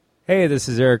Hey, this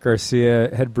is Eric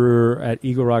Garcia, head brewer at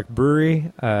Eagle Rock Brewery.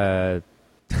 Putting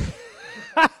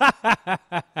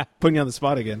you on the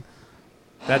spot again.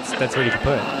 That's what you can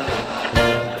put.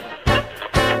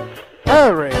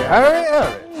 Hurry.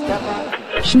 Step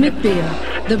on. Schmidt Beer,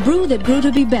 the brew that grew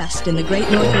to be best in the great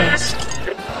Northwest.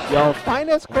 Your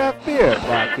finest craft beer,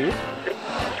 Barkeep.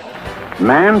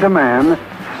 Man to man,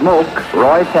 smoke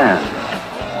Roy Tan.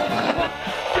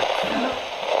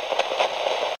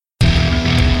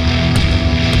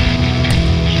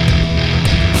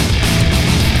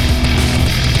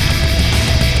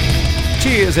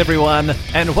 Cheers, everyone,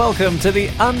 and welcome to The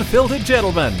Unfiltered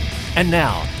Gentleman. And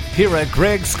now, here are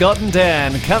Greg, Scott, and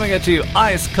Dan coming at you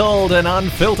ice cold and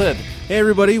unfiltered. Hey,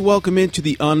 everybody, welcome into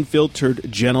The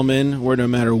Unfiltered Gentleman, where no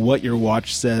matter what your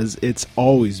watch says, it's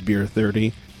always beer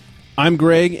 30. I'm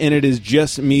Greg, and it is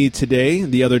just me today.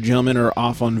 The other gentlemen are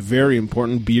off on very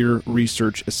important beer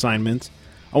research assignments.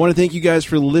 I want to thank you guys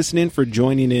for listening, for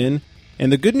joining in,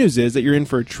 and the good news is that you're in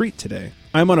for a treat today.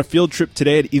 I'm on a field trip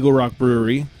today at Eagle Rock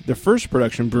Brewery, the first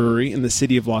production brewery in the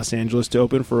city of Los Angeles to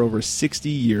open for over 60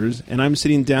 years, and I'm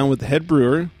sitting down with the head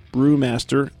brewer,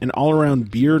 brewmaster, and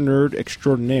all-around beer nerd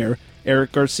extraordinaire,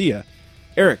 Eric Garcia.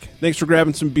 Eric, thanks for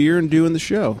grabbing some beer and doing the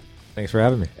show. Thanks for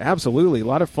having me. Absolutely, a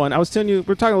lot of fun. I was telling you,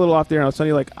 we're talking a little off there, and I was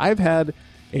telling you, I've had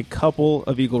a couple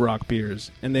of Eagle Rock beers,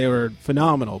 and they were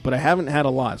phenomenal, but I haven't had a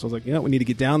lot. So I was like, we need to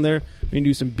get down there. We need to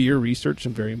do some beer research,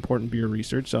 some very important beer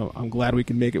research, so I'm glad we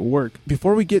can make it work.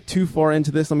 Before we get too far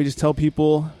into this, let me just tell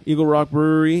people, Eagle Rock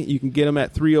Brewery, you can get them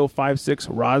at 3056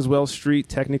 Roswell Street,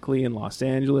 technically in Los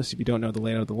Angeles, if you don't know the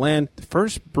layout of the land. The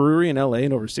first brewery in LA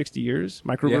in over 60 years,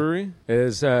 microbrewery. Yeah. It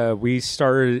is, we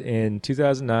started in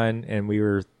 2009, and we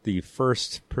were the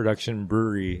first production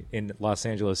brewery in Los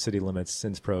Angeles city limits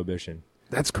since Prohibition.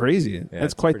 That's crazy. Yeah,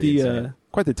 that's quite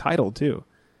the title too.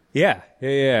 Yeah. We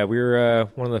were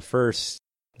one of the first.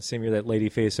 Same year that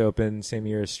Ladyface opened, same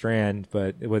year as Strand,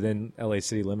 but within LA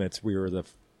city limits, we were the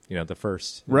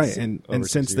first. Right, and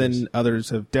since then, others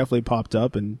have definitely popped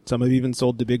up, and some have even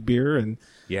sold to Big Beer. And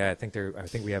yeah, I think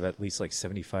we have at least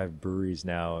 75 breweries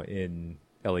now in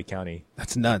LA County.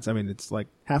 That's nuts. I mean, it's like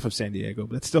half of San Diego,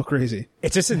 but it's still crazy.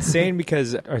 It's just insane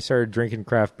because I started drinking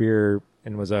craft beer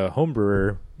and was a home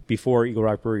brewer before Eagle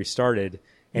Rock Brewery started,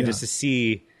 and just to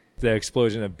see the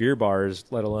explosion of beer bars,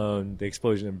 let alone the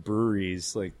explosion of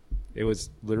breweries, it was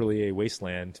literally a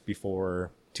wasteland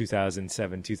before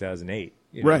 2007, 2008.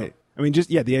 Right. I mean,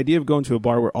 the idea of going to a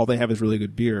bar where all they have is really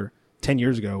good beer 10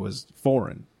 years ago was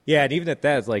foreign. Yeah, and even at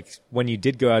that, when you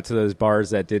did go out to those bars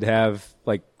that did have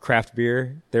craft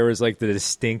beer, there was the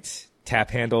distinct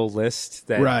tap handle list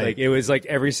that it was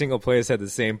every single place had the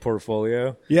same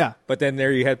portfolio. Yeah. But then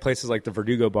there you had places like the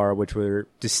Verdugo bar, which were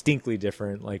distinctly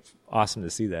different. Awesome to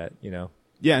see that,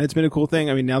 Yeah, and it's been a cool thing.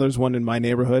 I mean, now there's one in my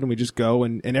neighborhood, and we just go,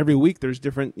 and every week there's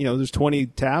different, there's 20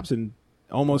 taps, and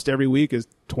almost every week is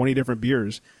 20 different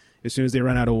beers. As soon as they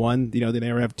run out of one, they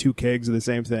never have two kegs of the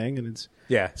same thing, and it's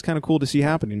kind of cool to see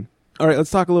happening. All right,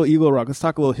 let's talk a little Eagle Rock. Let's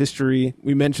talk a little history.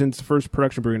 We mentioned it's the first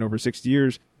production brewery in over 60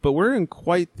 years, but we're in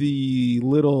quite the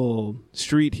little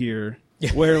street here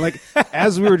where,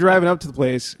 as we were driving up to the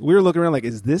place, we were looking around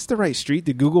is this the right street?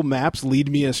 Did Google Maps lead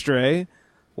me astray?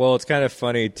 Well, it's kind of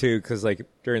funny, too, because,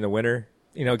 during the winter,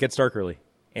 it gets dark early,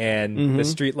 and the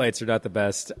street lights are not the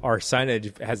best. Our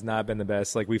signage has not been the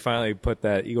best. We finally put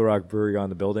that Eagle Rock Brewery on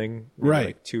the building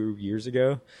 2 years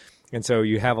ago. And so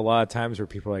you have a lot of times where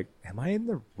people are like, am I in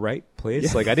the right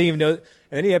place? I didn't even know. And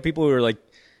then you have people who are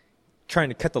trying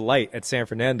to cut the light at San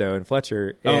Fernando and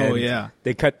Fletcher. And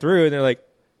they cut through and they're like,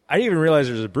 I didn't even realize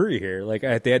there's a brewery here.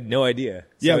 They had no idea.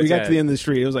 So we got to the end of the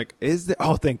street. It was is there?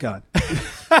 Oh, thank God.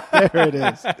 There it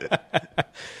is.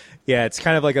 Yeah, it's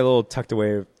kind of a little tucked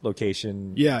away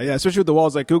location. Yeah, especially with the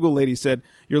walls. Google lady said,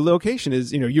 your location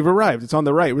is, you've arrived. It's on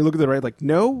the right. We look at the right,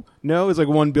 no. It's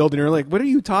one building. We're what are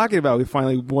you talking about? We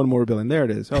finally, one more building. There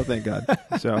it is. Oh, thank God.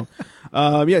 So,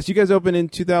 so you guys opened in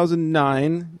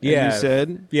 2009. Yeah. You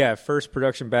said? Yeah, first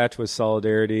production batch was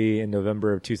Solidarity in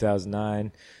November of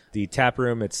 2009. The tap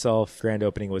room itself, grand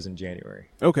opening was in January.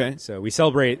 Okay. So we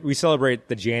celebrate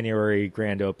the January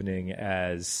grand opening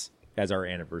as our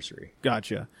anniversary.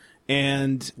 Gotcha.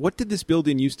 And what did this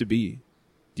building used to be?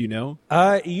 Do you know?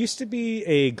 It used to be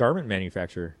a garment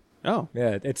manufacturer. Oh.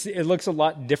 Yeah, it looks a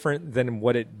lot different than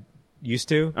what it used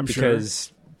to. I'm sure.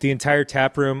 Because the entire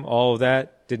tap room, all of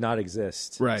that did not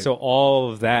exist. Right. So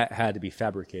all of that had to be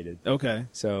fabricated. Okay.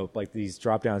 So these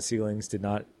drop-down ceilings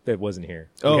it wasn't here.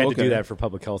 Oh, we had to do that for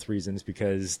public health reasons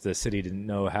because the city didn't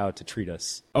know how to treat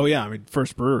us. Oh, yeah. I mean,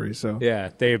 first brewery, so.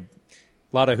 Yeah, a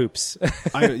lot of hoops.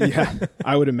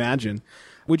 I would imagine.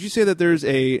 Would you say that there's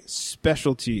a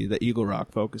specialty that Eagle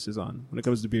Rock focuses on when it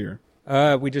comes to beer?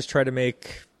 We just try to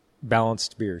make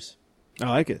balanced beers. I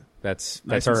like it. That's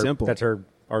Nice our and simple. That's our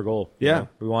goal. Yeah. You know?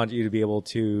 We want you to be able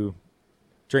to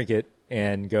drink it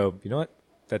and go, you know what?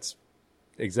 That's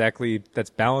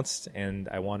balanced, and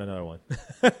I want another one.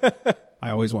 I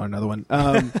always want another one.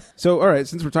 So, all right,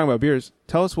 since we're talking about beers,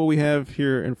 tell us what we have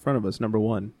here in front of us, number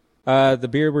one. The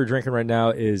beer we're drinking right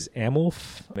now is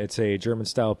Amulf. It's a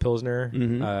German-style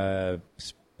Pilsner,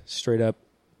 straight up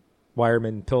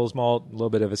Weyermann Pils malt, a little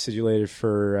bit of acidulated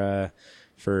for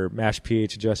mash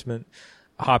pH adjustment.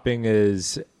 Hopping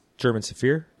is German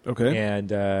Saphir. Okay.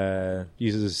 And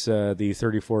uses the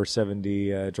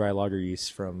 3470 dry lager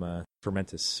yeast from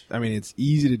Fermentus. I mean, it's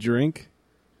easy to drink.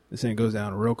 This thing goes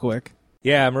down real quick.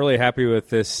 Yeah, I'm really happy with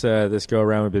this go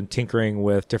around. We've been tinkering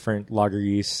with different lager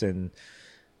yeasts and,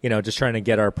 just trying to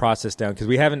get our process down, because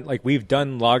we've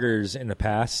done lagers in the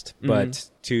past, but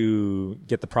to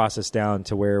get the process down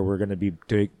to where we're going to be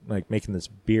doing, making this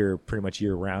beer pretty much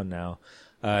year round now.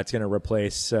 It's going to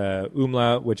replace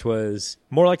Umlaut, which was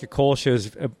more like a Kolsch. It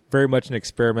was very much an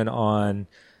experiment on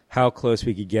how close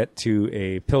we could get to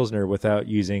a Pilsner without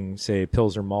using, say,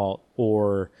 Pilsner malt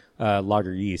or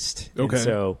lager yeast. Okay. And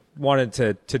so wanted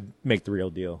to make the real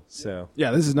deal. So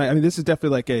Yeah, this is nice. I mean, this is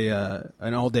definitely like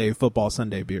an all-day football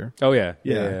Sunday beer. Oh yeah.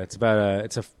 Yeah. It's about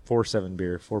it's a 4.7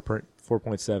 beer,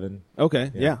 4.7.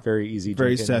 Okay, yeah. Very easy.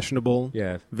 Very drinking. Sessionable.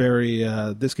 Yeah. Very,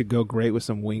 this could go great with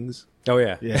some wings. Oh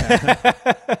yeah. Yeah. That's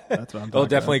what I'm talking It'll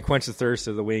definitely about. quench the thirst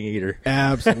of the wing eater.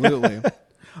 Absolutely.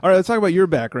 All right, let's talk about your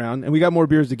background. And we got more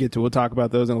beers to get to. We'll talk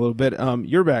about those in a little bit.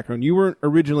 Your background, you weren't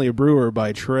originally a brewer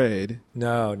by trade.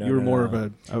 No. You were more of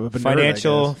a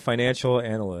nerd, financial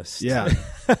analyst. Yeah.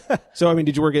 So, I mean,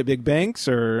 did you work at big banks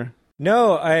or?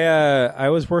 No, I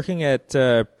was working at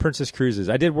Princess Cruises.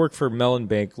 I did work for Mellon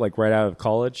Bank right out of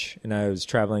college, and I was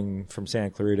traveling from Santa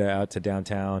Clarita out to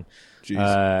downtown.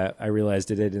 Jeez. I realized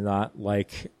that I did not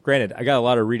like. Granted, I got a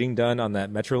lot of reading done on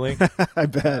that Metrolink. I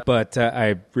bet. But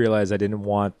I realized I didn't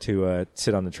want to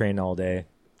sit on the train all day,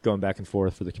 going back and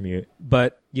forth for the commute.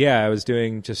 But yeah, I was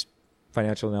doing just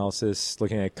financial analysis,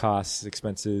 looking at costs,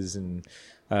 expenses, and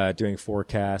doing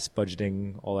forecasts,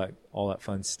 budgeting, all that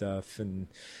fun stuff. And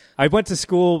I went to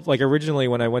school, originally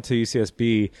when I went to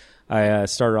UCSB, I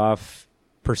started off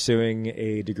pursuing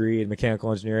a degree in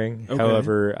mechanical engineering. Okay.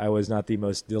 However, I was not the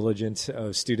most diligent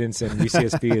of students, and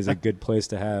UCSB is a good place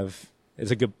to have.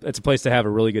 It's a place to have a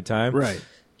really good time. Right.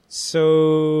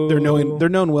 So They're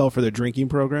known well for their drinking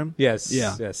program. Yes.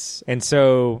 Yeah. Yes. And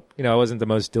so, I wasn't the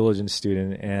most diligent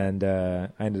student, and I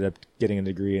ended up getting a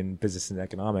degree in business and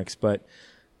economics. But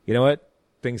you know what?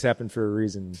 Things happen for a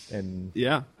reason, and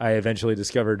Yeah. I eventually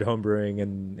discovered homebrewing,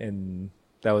 and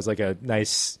that was like a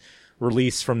nice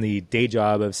release from the day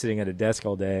job of sitting at a desk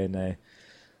all day. And I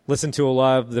listened to a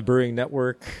lot of the Brewing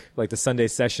Network, like the Sunday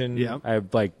session. Yeah. I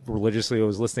religiously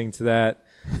was listening to that.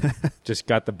 Just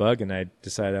got the bug, and I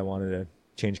decided I wanted to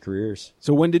change careers.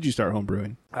 So when did you start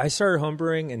homebrewing? I started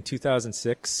homebrewing in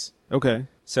 2006. Okay.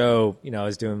 So, I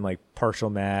was doing partial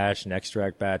mash and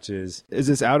extract batches. Is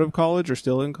this out of college or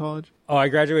still in college? Oh, I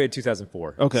graduated in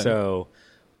 2004. Okay. So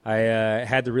I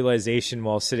had the realization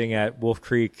while sitting at Wolf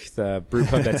Creek, the brew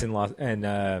pub that's in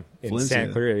Valencia.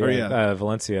 Santa Clarita, Oh,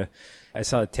 Valencia. I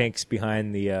saw the tanks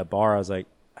behind the bar. I was like,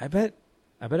 I bet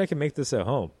I can make this at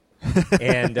home.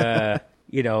 And,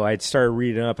 I'd started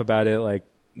reading up about it,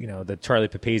 the Charlie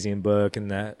Papazian book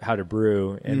and How to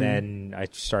Brew. And then I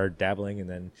started dabbling, and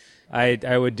then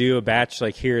I would do a batch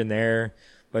here and there,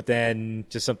 but then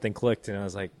just something clicked, and I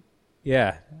was like,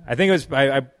 yeah, I think it was,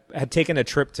 I had taken a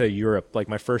trip to Europe,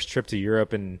 my first trip to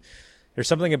Europe, and there's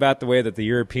something about the way that the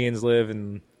Europeans live,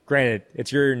 and granted,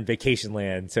 you're in vacation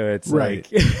land, so it's right.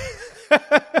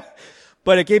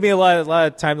 But it gave me a lot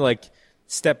of time to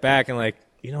step back and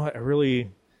you know what, I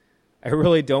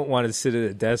really don't want to sit at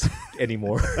a desk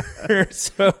anymore.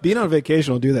 So Being on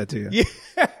vacation will do that to you.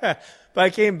 yeah, but I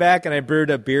came back and I brewed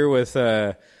a beer with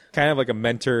kind of like a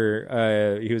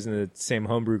mentor. He was in the same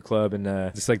homebrew club,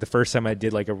 and just the first time I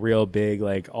did a real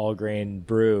big all grain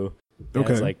brew. And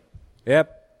Okay. I was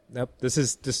yep. This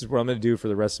is what I'm going to do for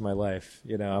the rest of my life.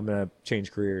 I'm going to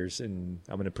change careers, and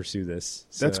I'm going to pursue this.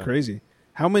 So. That's crazy.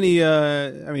 How many,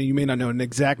 I mean, you may not know an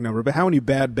exact number, but how many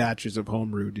bad batches of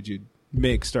homebrew did you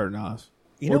make starting off?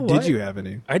 You know or what? did you have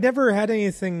any? I never had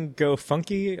anything go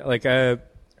funky. I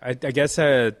guess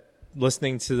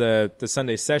listening to the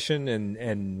Sunday session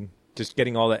and just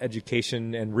getting all the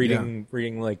education and reading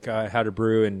How to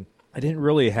Brew, and I didn't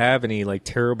really have any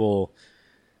terrible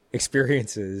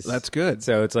experiences. That's good.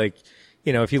 So it's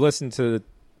if you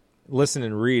listen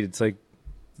and read, it's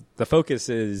the focus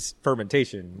is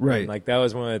fermentation. Right. And, like, that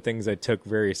was one of the things I took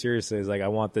very seriously. Is like, I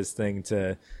want this thing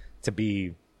to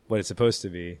be what it's supposed to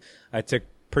be. I took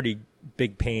pretty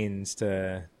big pains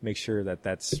to make sure that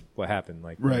that's what happened.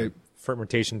 Like, Right.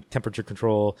 Fermentation, temperature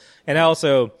control, and I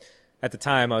also, at the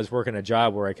time, I was working a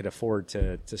job where I could afford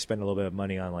to spend a little bit of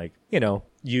money on, like,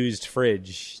 used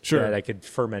fridge Sure. that I could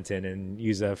ferment in and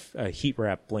use a heat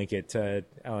wrap blanket to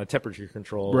temperature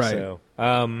control. Right. So,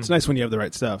 It's nice when you have the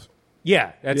right stuff.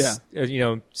 yeah, that's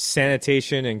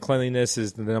sanitation and cleanliness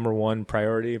is the number one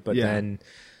priority, but Yeah. then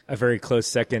a very close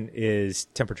second is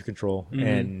temperature control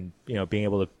and being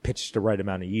able to pitch the right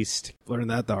amount of yeast. Learned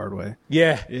that the hard way.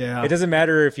 Yeah. Yeah. It doesn't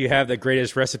matter if you have the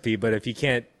greatest recipe, but if you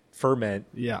can't ferment,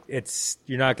 Yeah.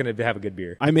 you're not going to have a good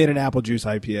beer. I made an apple juice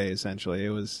IPA, essentially. It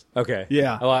was, Okay.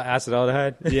 Yeah. A lot of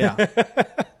acetaldehyde. yeah.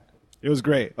 It was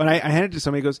great. When I handed it to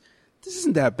somebody, he goes, this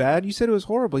isn't that bad. You said it was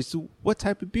horrible. He said, what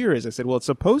type of beer is it? I said, well, it's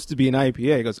supposed to be an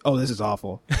IPA. He goes, oh, this is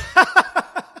awful.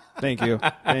 Thank you.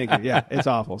 Yeah, it's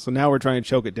awful. So now we're trying to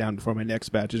choke it down before my next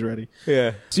batch is ready.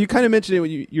 Yeah. So you kind of mentioned it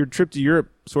when your trip to Europe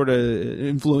sort of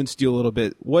influenced you a little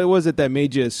bit. What was it that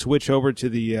made you switch over to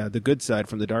the good side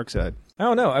from the dark side? I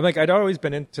don't know. I'd always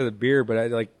been into the beer, but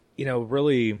I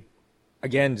really,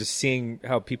 again, just seeing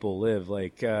how people live.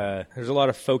 Like, there's a lot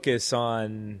of focus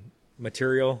on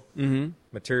material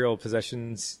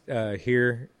possessions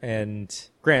here. And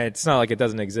granted, it's not like it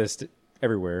doesn't exist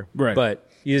everywhere. Right. But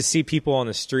you just see people on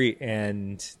the street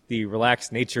and the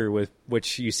relaxed nature with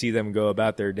which you see them go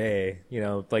about their day.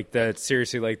 Like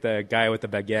the guy with the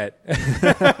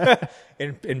baguette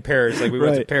in Paris. Like, we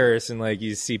went to Right. Paris and, like,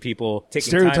 you see people taking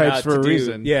Stereotypes time out for to a do,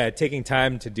 reason. Yeah, taking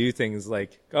time to do things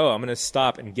like, oh, I'm going to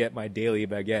stop and get my daily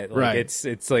baguette. Like, Right.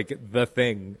 it's like the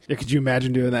thing. Yeah, could you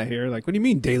imagine doing that here? Like, what do you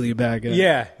mean daily baguette?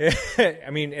 Yeah.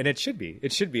 And it should be.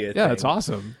 It should be a Yeah, thing. that's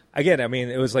awesome. Again,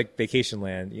 it was like vacation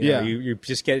land. Yeah. You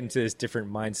just get into this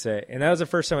different mindset. And that was the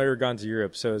first time I ever gone to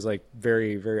Europe. So it was like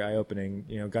very, very eye-opening.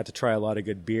 Got to try a lot of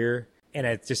good beer. And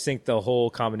I just think the whole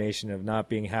combination of not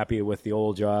being happy with the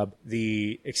old job,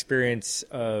 the experience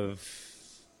of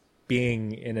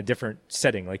being in a different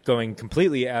setting, like going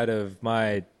completely out of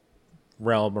my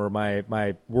realm or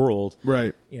my world,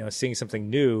 Right. seeing something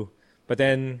new, but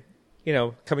then,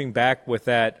 coming back with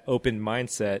that open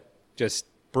mindset, just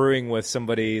brewing with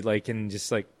somebody, like, and just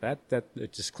like that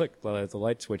it just clicked. The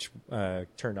light switch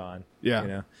turned on.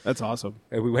 Yeah. That's awesome.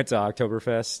 And we went to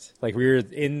Oktoberfest. Like, we were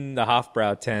in the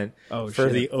Hofbrau tent Oh, for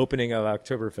shit. the opening of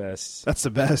Oktoberfest. That's the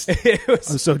best. It I'm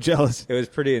was so jealous.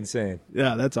 pretty insane.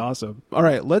 Yeah, that's awesome. All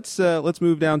right, let's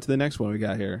move down to the next one we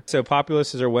got here. So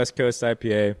Populous is our West Coast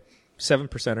IPA,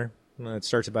 7%er. It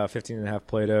starts about 15.5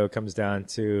 Plato, comes down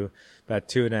to about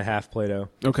 2.5 Plato,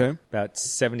 Okay. about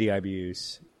 70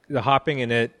 IBUs. The hopping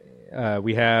in it,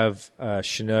 we have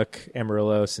Chinook,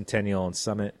 Amarillo, Centennial, and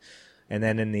Summit. And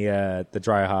then in the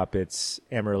dry hop, it's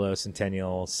Amarillo,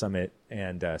 Centennial, Summit,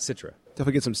 and Citra.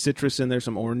 Definitely get some citrus in there,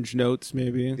 some orange notes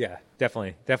maybe. Yeah,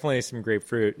 definitely some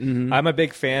grapefruit. I'm a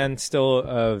big fan still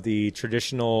of the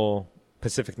traditional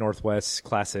Pacific Northwest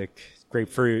classic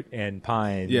grapefruit and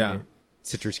pine. Yeah.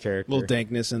 Citrus character. A little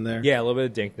dankness in there. Yeah, a little bit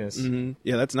of dankness. Mhm.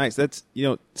 Yeah, that's nice. That's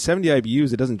 70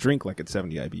 IBUs. It doesn't drink like it's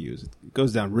 70 IBUs. It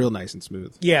goes down real nice and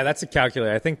smooth. Yeah, that's a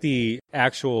calculator. I think the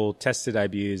actual tested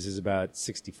IBUs is about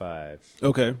 65.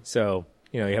 Okay. So,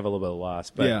 you have a little bit of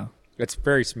loss, but Yeah. it's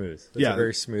very smooth. It's Yeah. a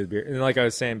very smooth beer. And like I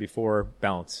was saying before,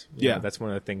 balance. You Yeah. know, that's one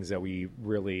of the things that we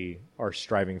really are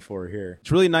striving for here.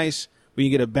 It's really nice when you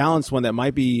get a balanced one that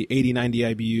might be 80, 90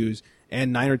 IBUs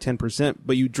and 9 or 10%,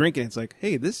 but you drink it, it's like,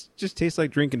 hey, this just tastes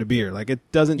like drinking a beer. Like, it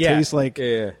doesn't Yeah. taste like,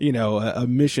 Yeah. a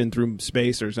mission through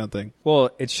space or something. Well,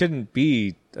 it shouldn't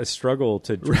be a struggle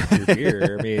to drink your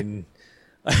beer. I mean,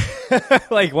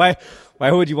 like, why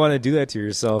would you want to do that to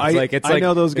yourself? It's like, I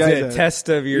know those guys Is it a that- test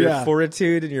of your Yeah.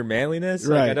 fortitude and your manliness?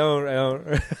 Right. Like, I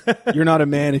don't. You're not a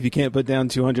man if you can't put down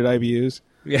 200 IBUs.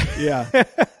 Yeah.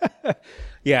 Yeah.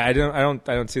 Yeah, I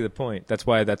don't see the point. That's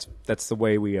why that's the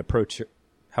way we approach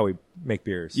how we make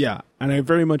beers. Yeah, and I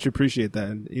very much appreciate that.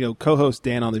 And, co-host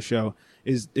Dan on the show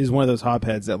is one of those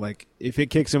hopheads that, like, if it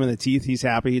kicks him in the teeth, he's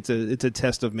happy. It's a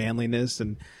test of manliness.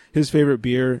 And his favorite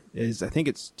beer is, I think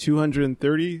it's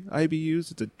 230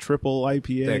 IBUs. It's a triple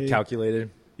IPA. The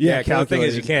calculated. Yeah, 'cause the thing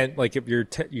is, calculated. you can't, like, if your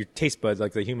taste buds,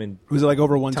 like the human Was it like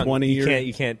over tongue, 120?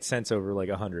 you can't sense over like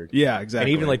 100. Yeah,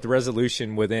 exactly. And even like the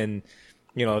resolution within,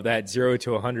 that 0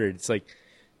 to 100, it's like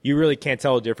you really can't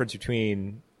tell the difference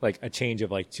between like a change of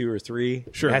like 2 or 3.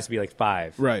 Sure. It has to be like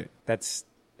 5. Right. That's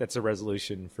a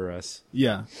resolution for us.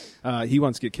 Yeah. He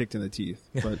wants to get kicked in the teeth.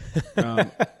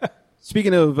 But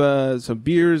Speaking of some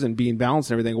beers and being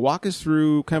balanced and everything, walk us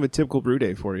through kind of a typical brew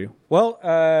day for you. Well,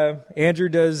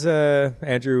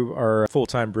 Andrew, our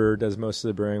full-time brewer, does most of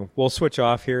the brewing. We'll switch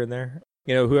off here and there.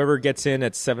 Whoever gets in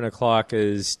at 7 o'clock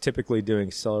is typically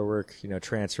doing cellar work,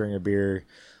 transferring a beer.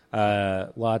 A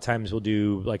lot of times we'll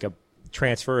do like a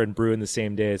transfer and brew in the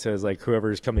same day. So it's like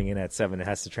whoever's coming in at 7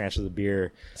 has to transfer the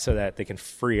beer so that they can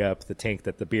free up the tank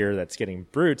that the beer that's getting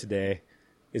brewed today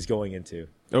is going into.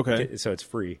 Okay. So it's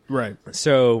free. Right.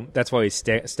 So that's why we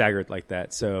stagger it like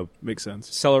that. So makes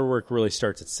sense. Cellar work really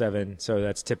starts at 7. So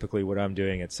that's typically what I'm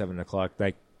doing at 7 o'clock.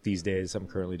 Like these days, I'm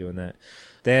currently doing that.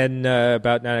 Then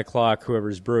about 9 o'clock,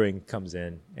 whoever's brewing comes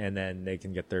in, and then they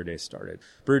can get their day started.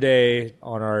 Brew day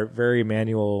on our very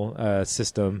manual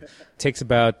system takes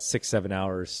about 6-7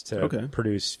 hours to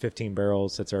produce 15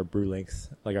 barrels. That's our brew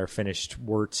length, like our finished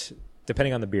wort,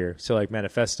 depending on the beer. So like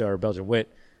Manifesto or Belgian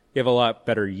Wit, you have a lot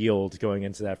better yield going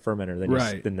into that fermenter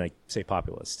than like, say,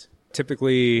 Populist.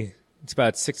 Typically, it's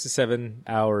about 6 to 7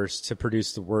 hours to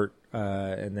produce the wort,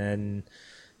 and then,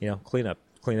 clean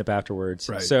up afterwards.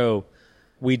 Right. So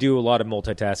we do a lot of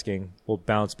multitasking. We'll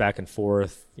bounce back and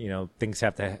forth. Things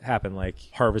have to happen like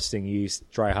harvesting yeast,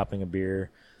 dry hopping a beer,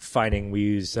 we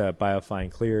use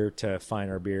BioFine Clear to fine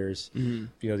our beers.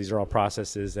 Mm-hmm. These are all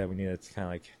processes that we need to kind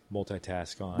of like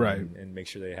multitask on and make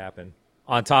sure they happen.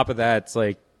 On top of that, it's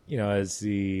like, as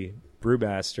the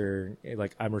brewmaster,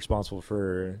 like I'm responsible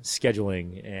for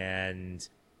scheduling and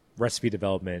recipe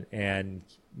development and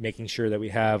making sure that we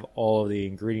have all of the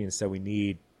ingredients that we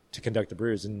need to conduct the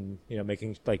brews and,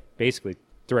 making like basically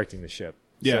directing the ship.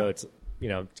 Yeah. So it's,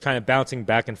 kind of bouncing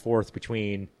back and forth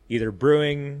between either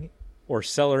brewing or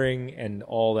cellaring and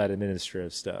all that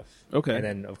administrative stuff. Okay. And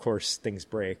then of course things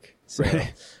break. So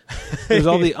there's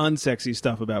all the unsexy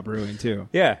stuff about brewing too.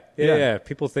 Yeah.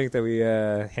 People think that we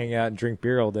hang out and drink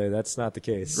beer all day. That's not the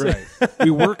case. Right.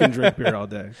 We work and drink beer all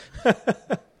day.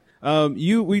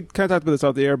 We kind of talked about this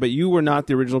off the air, but you were not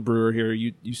the original brewer here.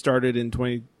 You started in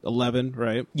 2011,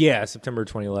 right? Yeah, September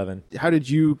 2011. How did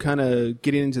you kind of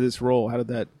get into this role? How did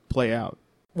that play out?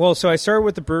 Well, so I started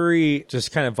with the brewery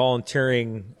just kind of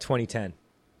volunteering 2010.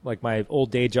 Like my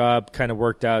old day job kind of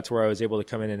worked out to where I was able to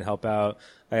come in and help out.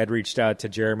 I had reached out to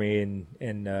Jeremy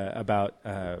and about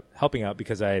helping out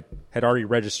because I had already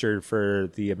registered for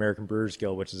the American Brewers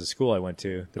Guild, which is a school I went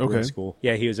to, the brewing school.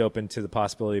 Yeah, he was open to the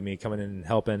possibility of me coming in and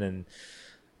helping. And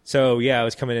so, I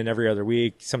was coming in every other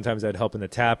week. Sometimes I'd help in the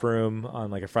tap room on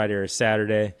like a Friday or a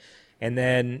Saturday. And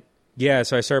then,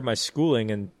 so I started my schooling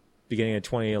in beginning of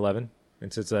 2011.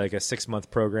 And so it's like a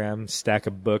 6-month program, stack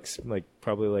of books, like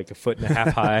probably like 1.5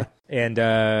 feet high. And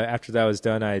after that was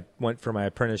done, I went for my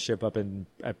apprenticeship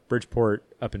at Bridgeport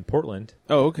up in Portland.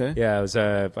 Oh, okay. Yeah,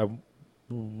 I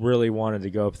really wanted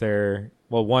to go up there.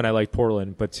 Well, one, I like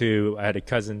Portland, but two, I have a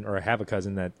cousin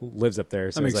that lives up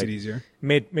there. So that makes it it easier.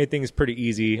 Made things pretty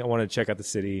easy. I wanted to check out the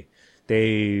city.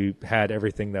 They had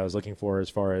everything that I was looking for as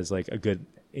far as like a good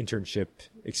internship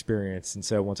experience. And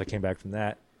so once I came back from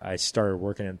that, I started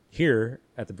working here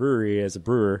at the brewery as a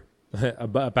brewer.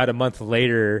 About a month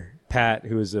later, Pat,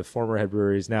 who is a former head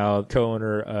brewer, is now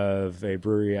co-owner of a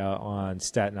brewery out on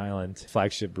Staten Island,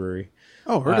 Flagship Brewery.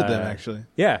 Oh, heard of them, actually.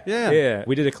 Yeah.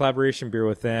 We did a collaboration beer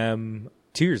with them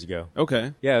 2 years ago.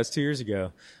 Okay. Yeah, it was 2 years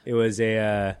ago. It was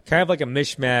a kind of like a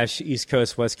mishmash East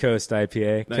Coast, West Coast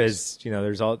IPA because,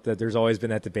 there's always been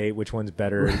that debate, which one's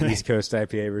better, East Coast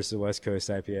IPA versus West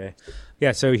Coast IPA.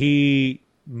 Yeah, so he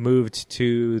moved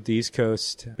to the East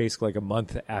Coast basically like a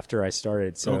month after I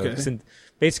started. So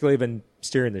basically been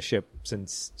steering the ship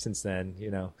since then,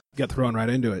 Got thrown right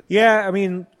into it. Yeah, I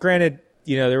mean, granted,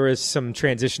 there was some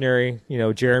transitionary,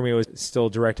 Jeremy was still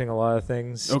directing a lot of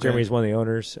things. Okay. Jeremy's one of the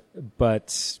owners,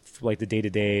 but like the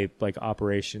day-to-day like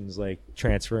operations, like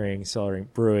transferring,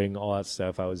 cellaring, brewing, all that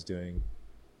stuff I was doing.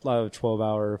 A lot of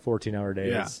 12-hour, 14-hour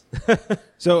days. Yeah.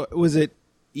 So was it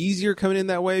easier coming in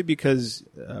that way because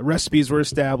recipes were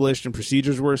established and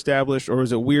procedures were established, or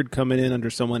was it weird coming in under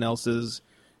someone else's,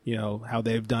 how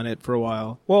they've done it for a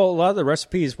while? Well, a lot of the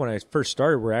recipes when I first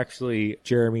started were actually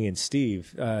Jeremy and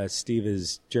Steve. Steve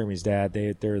is Jeremy's dad.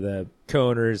 They're the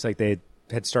co-owners. Like they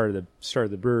had started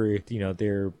the brewery.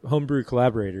 They're homebrew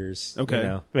collaborators.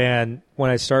 Okay. And when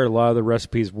I started, a lot of the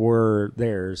recipes were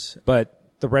theirs, but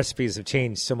the recipes have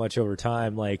changed so much over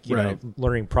time. Like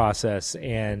learning process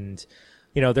and.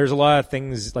 There's a lot of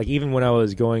things, like even when I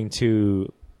was going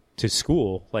to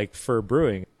school, like for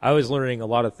brewing, I was learning a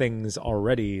lot of things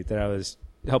already that I was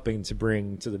helping to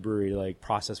bring to the brewery, like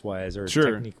process-wise or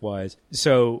technique-wise.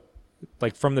 So,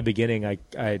 like from the beginning,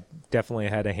 I definitely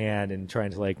had a hand in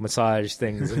trying to like massage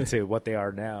things into what they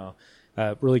are now.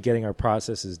 really getting our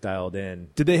processes dialed in.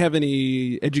 Did they have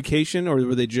any education, or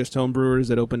were they just home brewers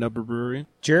that opened up a brewery?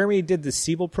 Jeremy did the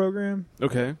Siebel program,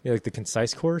 Okay. like the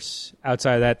concise course.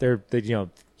 Outside of that,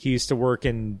 he used to work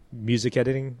in music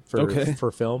editing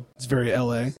for film. It's very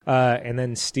LA. And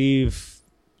then Steve,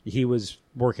 he was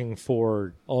working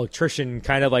for electrician,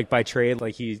 kind of like by trade,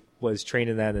 like he was trained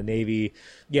in that in the Navy.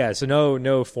 Yeah, so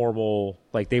no formal,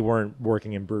 like they weren't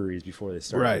working in breweries before they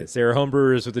started. Right. This. They were home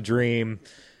brewers with a dream.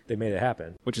 They made it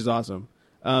happen. Which is awesome.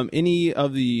 Any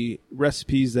of the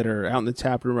recipes that are out in the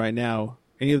tap room right now,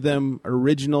 any of them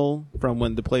original from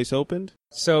when the place opened?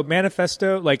 So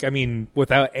Manifesto,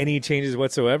 without any changes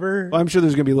whatsoever. Well, I'm sure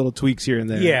there's going to be little tweaks here and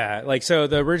there. Yeah, so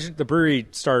the brewery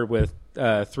started with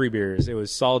 3 beers. It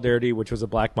was Solidarity, which was a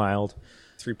black mild,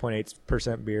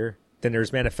 3.8% beer. Then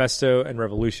there's Manifesto and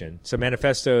Revolution. So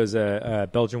Manifesto is a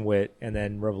Belgian wit, and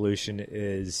then Revolution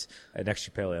is an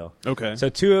extra pale ale. Okay. So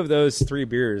 2 of those 3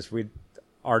 beers we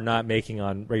are not making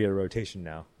on regular rotation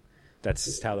now. That's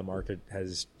just how the market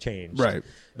has changed. Right.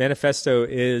 Manifesto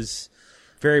is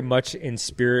very much in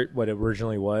spirit what it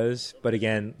originally was, but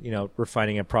again,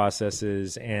 refining of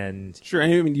processes and Sure,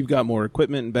 I mean, you've got more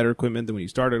equipment and better equipment than when you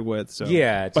started with, so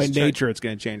yeah, by nature it's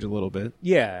going to change a little bit.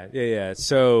 Yeah.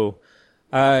 So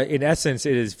in essence,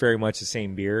 it is very much the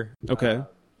same beer. Okay.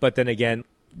 But then again,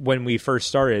 when we first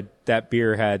started, that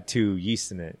beer had 2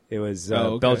 yeasts in it. It was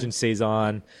Belgian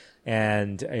Saison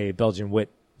and a Belgian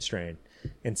wit strain.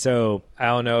 And so I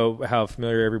don't know how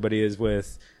familiar everybody is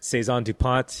with Saison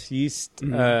DuPont yeast.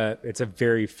 Mm-hmm. It's a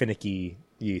very finicky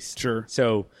yeast. Sure.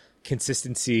 So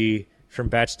consistency from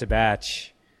batch to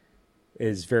batch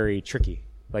is very tricky.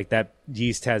 Like that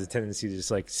yeast has a tendency to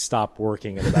just like stop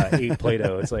working at about 8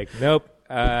 Plato. It's like, nope,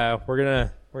 we're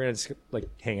gonna just like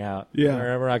hang out. Yeah.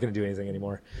 We're not gonna do anything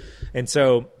anymore. And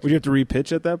so would you have to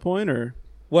repitch at that point, or?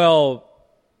 Well,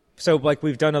 so like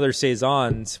we've done other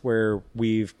saisons where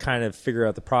we've kind of figured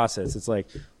out the process. It's like,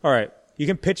 all right, you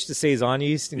can pitch the saison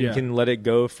yeast and you can let it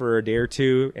go for a day or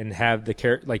 2 and have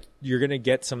the like you're gonna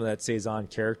get some of that saison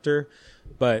character,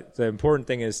 but the important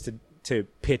thing is to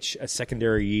pitch a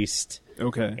secondary yeast.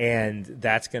 Okay. And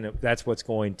that's what's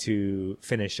going to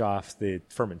finish off the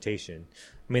fermentation.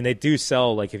 I mean, they do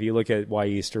sell, like if you look at Y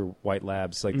Yeast or White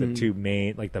Labs, like the 2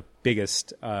 main, like the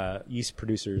biggest yeast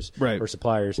producers or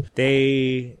suppliers,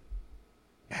 they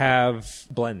have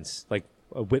blends, like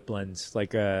wit blends,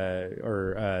 like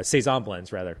or saison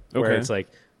blends rather, where it's like,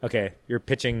 okay, you're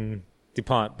pitching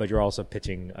DuPont, but you're also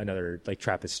pitching another like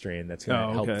Trappist strain that's going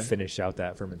to help finish out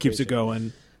that fermentation. Keeps it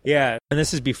going. Yeah, and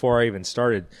this is before I even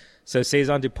started. So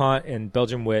Saison DuPont and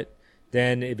Belgian wit.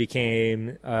 Then it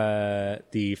became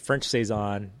the French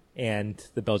Saison and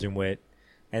the Belgian wit.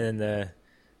 And then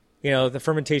the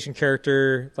fermentation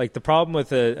character, like the problem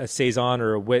with a Saison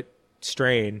or a wit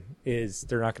strain is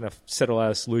they're not going to settle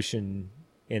out a solution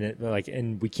in it. Like,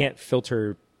 and we can't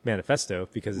filter Manifesto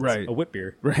because it's a wit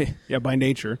beer. Right. Yeah, by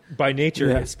nature. By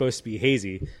nature, it's supposed to be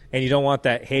hazy. And you don't want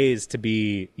that haze to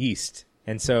be yeast.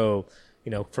 And so,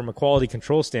 from a quality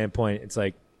control standpoint, it's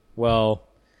like, well,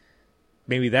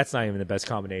 maybe that's not even the best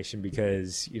combination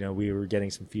because, we were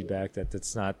getting some feedback that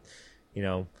that's not,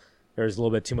 there's a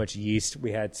little bit too much yeast.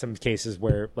 We had some cases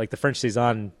where, like, the French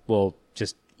Saison will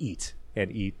just eat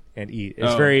and eat and eat.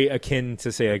 It's very akin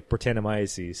to, say, like,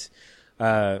 Brettanomyces.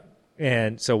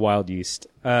 And so wild yeast,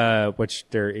 which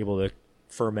they're able to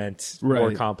ferment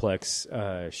more complex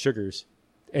sugars.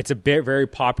 It's a very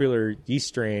popular yeast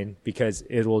strain because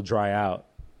it will dry out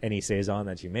any Saison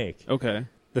that you make. Okay.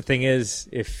 The thing is,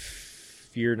 if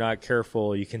you're not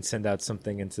careful, you can send out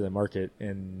something into the market,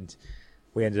 and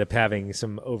we ended up having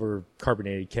some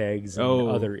over-carbonated kegs and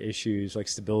other issues, like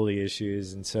stability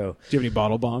issues. And so, do you have any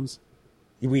bottle bombs?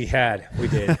 We did.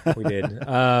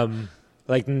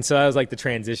 And so that was like the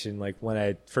transition. Like when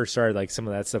I first started, like some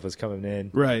of that stuff was coming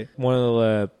in. Right. One of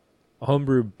the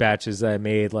homebrew batches that I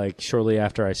made, like shortly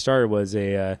after I started, was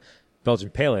a Belgian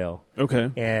Pale Ale.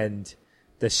 Okay. And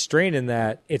the strain in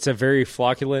that, it's a very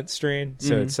flocculent strain,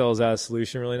 so it sells out of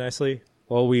solution really nicely.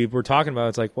 Well, we were talking about,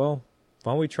 it's like, well,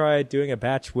 why don't we try doing a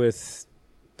batch with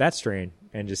that strain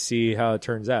and just see how it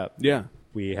turns out? Yeah.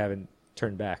 We haven't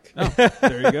turned back. Oh,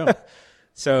 there you go.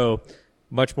 So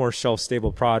much more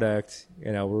shelf-stable product.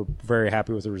 We're very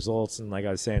happy with the results. And like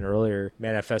I was saying earlier,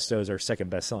 Manifesto is our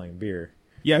second best-selling beer.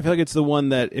 Yeah, I feel like it's the one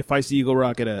that if I see Eagle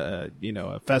Rock at a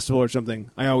festival or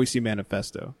something, I always see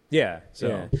Manifesto. Yeah.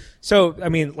 So I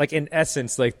mean, like in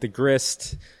essence, like the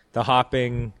grist, the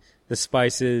hopping, the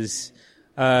spices.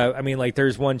 I mean, like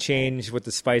there's one change with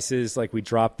the spices. Like we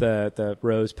dropped the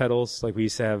rose petals. Like we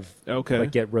used to have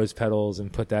like get rose petals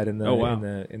and put that in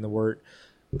the in the wort.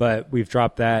 But we've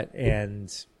dropped that,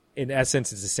 and in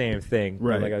essence, it's the same thing.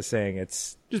 Right. But like I was saying,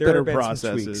 it's Just there better have been some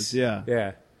processes. tweaks. Yeah.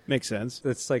 Yeah. Makes sense.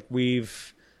 It's like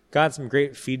we've got some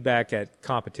great feedback at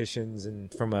competitions,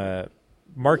 and from a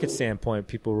market standpoint,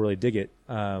 people really dig it.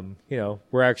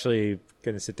 We're actually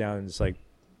going to sit down and just like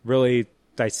really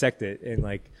dissect it and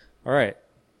like, all right,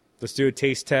 let's do a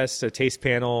taste test, a taste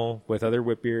panel with other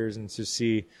whip beers, and just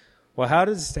see, well, how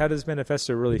does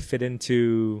Manifesto really fit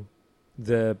into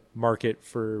the market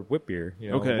for whip beer?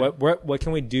 Okay. What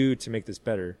can we do to make this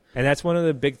better? And that's one of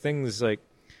the big things. Like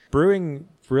brewing,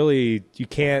 really, you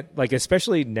can't, like,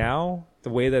 especially now, the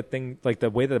way that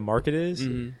the market is,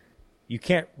 you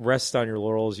can't rest on your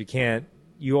laurels.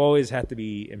 You always have to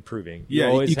be improving.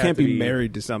 Yeah, you can't be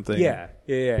married to something. Yeah.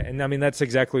 And I mean, that's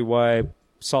exactly why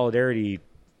Solidarity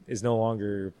is no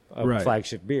longer a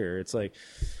flagship beer. It's like,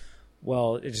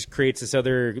 well, it just creates this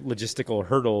other logistical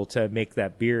hurdle to make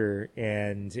that beer.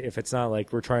 And if it's not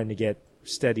like we're trying to get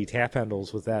steady tap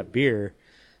handles with that beer,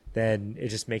 then it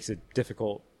just makes it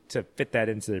difficult to fit that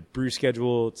into the brew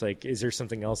schedule. It's like, is there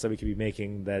something else that we could be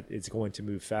making that is going to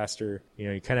move faster?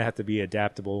 You kind of have to be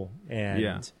adaptable,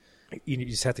 and you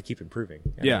just have to keep improving.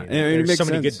 I mean, it there's makes so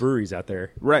many sense. good breweries out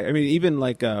there. Right. I mean, even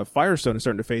like Firestone is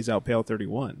starting to phase out Pale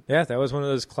 31. Yeah, that was one of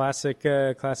those classic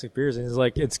beers, and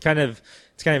it's kind of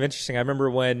interesting. I remember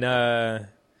when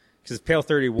because Pale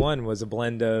 31 was a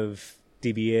blend of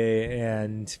DBA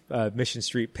and Mission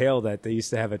Street Pale that they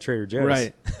used to have at Trader Joe's.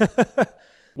 Right.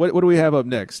 What do we have up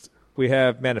next? We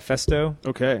have Manifesto.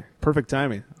 Okay. Perfect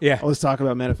timing. Yeah. Let's talk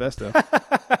about Manifesto.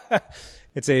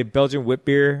 It's a Belgian wit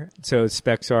beer, so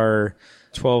specs are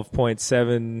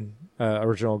 12.7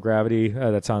 original gravity.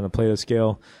 That's on the Plato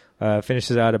scale.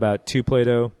 Finishes out about 2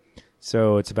 Plato,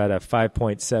 so it's about a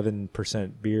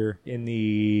 5.7% beer. In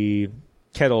the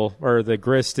kettle, or the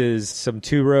grist, is some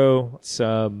two-row,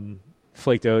 some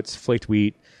flaked oats, flaked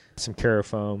wheat, some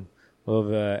carafoam, a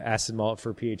little acid malt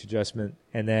for pH adjustment,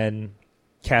 and then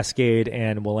Cascade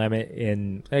and Willamette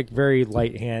in like very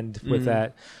light hand with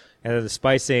that. And then the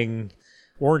spicing,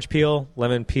 orange peel,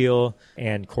 lemon peel,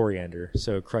 and coriander.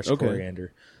 So crushed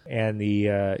coriander. And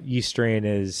the yeast strain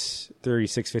is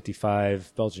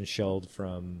 3655 Belgian shelled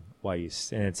from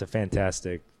Wyeast. And it's a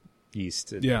fantastic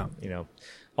yeast.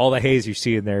 All the haze you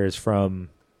see in there is from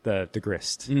the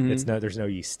grist. There's no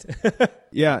yeast.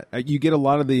 Yeah, you get a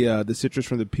lot of the citrus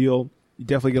from the peel. You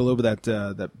definitely get a little bit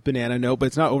of that banana note, but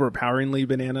it's not overpoweringly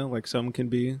banana like some can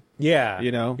be. Yeah.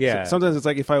 So sometimes it's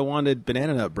like if I wanted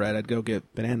banana nut bread, I'd go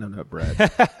get banana nut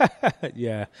bread.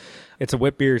 Yeah. It's a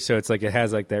wit beer, so it's like it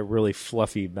has like that really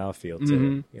fluffy mouthfeel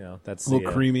to it. That's A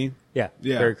little creamy. Yeah,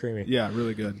 very creamy. Yeah,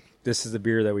 really good. This is the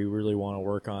beer that we really want to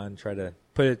work on, try to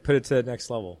put it to the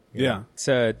next level. Yeah.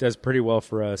 So it does pretty well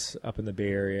for us up in the Bay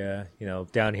Area.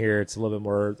 Down here it's a little bit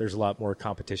more, there's a lot more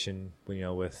competition,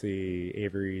 with the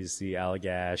Avery's, the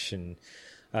Allagash,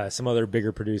 and some other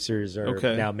bigger producers are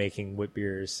now making wit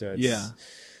beers. So it's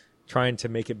trying to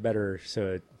make it better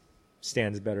so it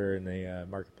stands better in the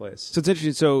marketplace. So it's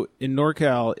interesting. So in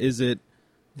NorCal, is it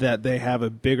that they have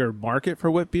a bigger market for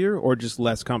wit beer or just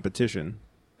less competition?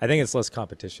 I think it's less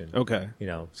competition. Okay.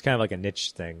 It's kind of like a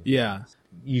niche thing. Yeah.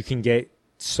 You can get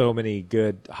so many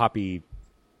good hoppy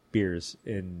beers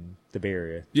in the Bay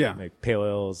Area. Yeah. Like pale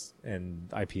ales and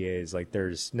IPAs. Like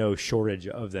there's no shortage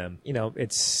of them.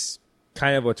 It's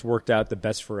kind of what's worked out the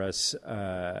best for us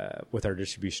with our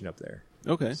distribution up there.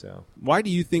 Okay. So why do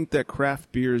you think that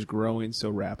craft beer is growing so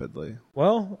rapidly?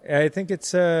 Well, I think it's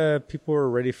people are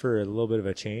ready for a little bit of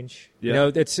a change.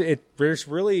 Yeah. There's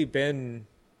really been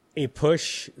a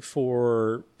push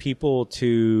for people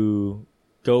to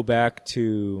go back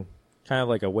to kind of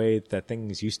like a way that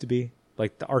things used to be,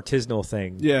 like the artisanal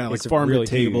thing. Yeah, like farm to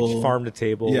table. Farm to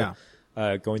table.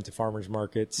 Yeah. Going to farmers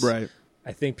markets. Right.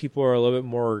 I think people are a little bit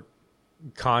more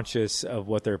conscious of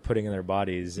what they're putting in their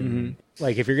bodies. And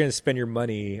like if you're going to spend your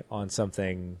money on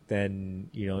something, then,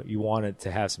 you want it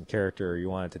to have some character. You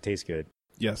want it to taste good.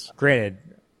 Yes. Granted,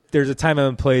 there's a time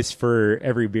and place for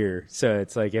every beer. So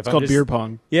it's like if it's called beer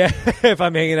pong. Yeah. If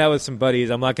I'm hanging out with some buddies,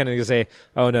 I'm not going to say,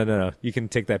 oh, no. You can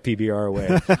take that PBR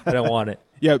away. I don't want it.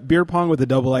 Yeah. Beer pong with a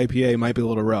double IPA might be a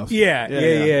little rough.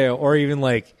 Yeah. Or even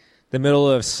like the middle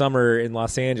of summer in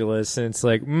Los Angeles. And it's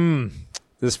like,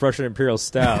 this Russian Imperial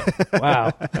Stout.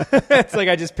 Wow. It's like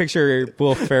I just picture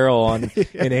Will Ferrell in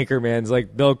Anchorman's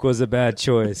like, milk was a bad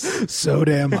choice. So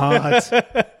damn hot.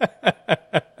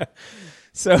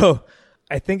 So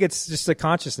I think it's just a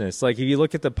consciousness. Like if you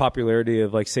look at the popularity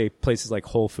of like, say, places like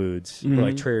Whole Foods or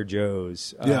like Trader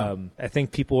Joe's, I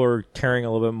think people are caring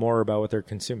a little bit more about what they're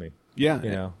consuming.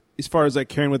 Yeah. as far as like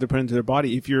caring what they're putting into their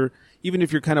body, even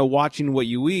if you're kind of watching what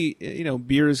you eat,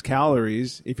 beer is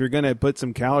calories. If you're going to put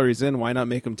some calories in, why not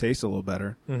make them taste a little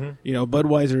better? Mm-hmm.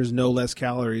 Budweiser is no less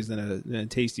calories than a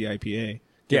tasty IPA.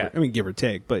 Give or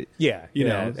take, but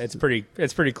it's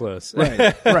pretty close.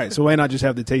 right. So why not just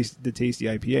have the tasty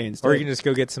IPA instead? Or you can just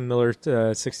go get some Miller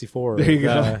 64. There you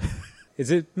go. Is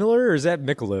it Miller or is that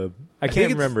Michelob? I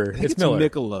can't remember. It's Miller.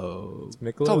 Michelob. It's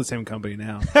Michelob. It's all the same company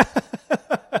now.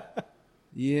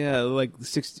 Yeah, like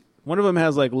 60. One of them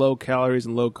has like low calories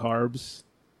and low carbs,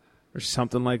 or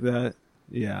something like that.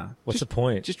 Yeah. What's the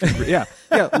point? Yeah.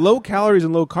 Low calories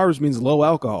and low carbs means low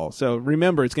alcohol. So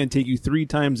remember, it's going to take you 3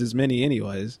 times as many,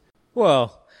 anyways.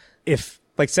 Well, if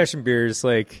like session beers,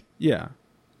 like yeah.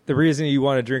 The reason you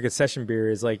want to drink a session beer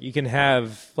is like you can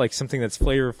have like something that's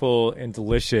flavorful and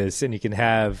delicious, and you can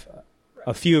have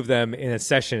a few of them in a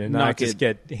session and not just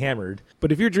get hammered.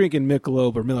 But if you're drinking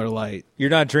Michelob or Miller Lite, you're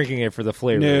not drinking it for the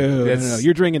flavor. No.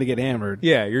 You're drinking to get hammered.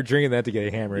 Yeah, you're drinking that to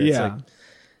get hammered. Yeah. It's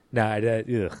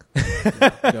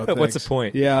like, no, what's the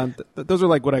point? Yeah, those are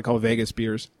like what I call Vegas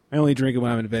beers. I only drink it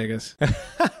when I'm in Vegas.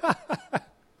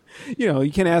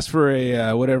 You can't ask for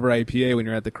a whatever IPA when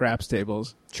you're at the craps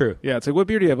tables. True. Yeah, it's like, what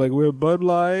beer do you have? Like, we have Bud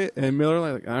Light and Miller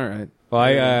Lite. Like, all right. Well,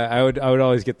 I would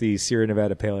always get the Sierra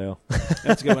Nevada Pale Ale.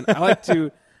 That's a good one. I like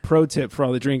to, pro tip for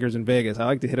all the drinkers in Vegas, I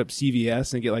like to hit up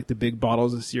CVS and get like the big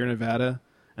bottles of Sierra Nevada,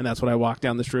 and that's what I walk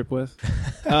down the strip with.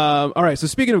 All right, so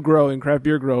speaking of growing, craft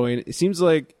beer growing, it seems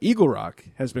like Eagle Rock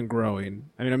has been growing.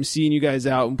 I mean, I'm seeing you guys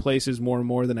out in places more and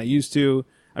more than I used to.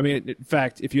 I mean, in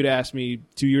fact, if you'd asked me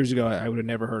 2 years ago, I would have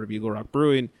never heard of Eagle Rock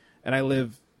Brewing, and I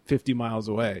live 50 miles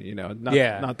away,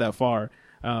 not that far.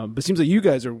 But it seems like you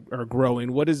guys are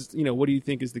growing. What do you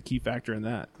think is the key factor in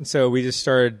that? So we just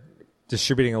started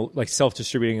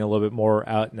self-distributing a little bit more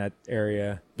out in that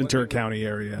area. Ventura County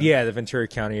area. Yeah, the Ventura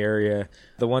County area.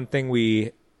 The one thing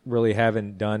we really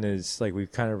haven't done is like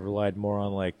we've kind of relied more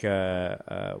on like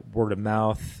word of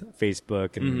mouth,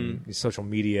 Facebook, and social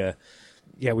media.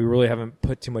 Yeah, we really haven't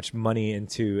put too much money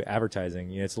into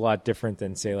advertising. It's a lot different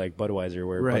than say like Budweiser,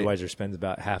 where Budweiser spends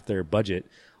about half their budget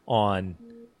on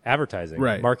advertising,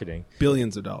 marketing,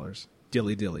 billions of dollars.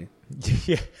 Dilly.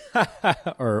 Yeah,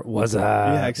 or was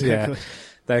yeah, exactly. Yeah.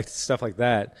 That stuff like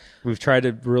that. We've tried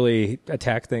to really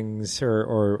attack things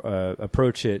or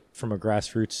approach it from a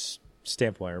grassroots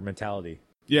standpoint or mentality.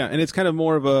 Yeah, and it's kind of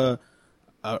more of a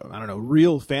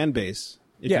real fan base,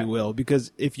 if you will,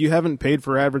 because if you haven't paid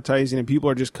for advertising and people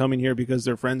are just coming here because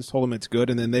their friends told them it's good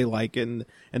and then they like it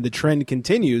and the trend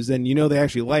continues, then they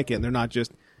actually like it and they're not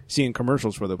just seeing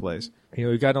commercials for the place.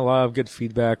 We've gotten a lot of good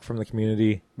feedback from the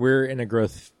community. We're in a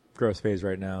growth phase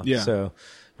right now. Yeah. So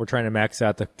we're trying to max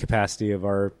out the capacity of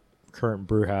our current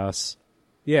brew house.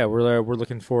 Yeah, we're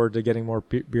looking forward to getting more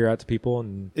beer out to people.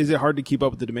 And is it hard to keep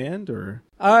up with the demand, or?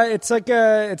 It's like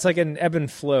an ebb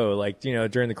and flow. Like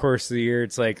during the course of the year,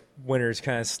 it's like winter's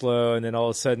kind of slow, and then all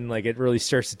of a sudden, like it really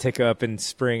starts to tick up in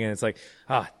spring, and it's like,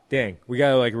 dang, we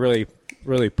gotta like really,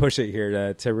 really push it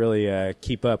here to really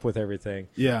keep up with everything.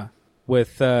 Yeah.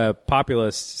 With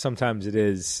Populous, sometimes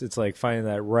it's like finding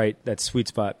that sweet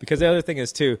spot. Because the other thing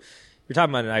is too, you're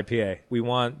talking about an IPA. We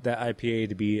want that IPA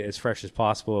to be as fresh as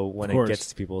possible when it gets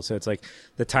to people. So it's like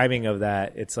the timing of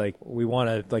that. It's like we want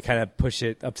to like kind of push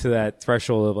it up to that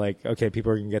threshold of like, okay,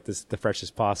 people are going to get this the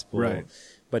freshest possible, right?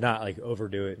 But not like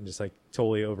overdo it and just like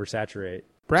totally oversaturate.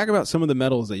 Brag about some of the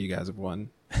medals that you guys have won.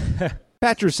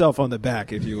 Pat yourself on the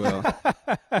back, if you will.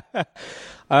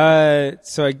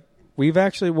 We've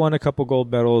actually won a couple gold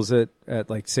medals at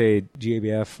like say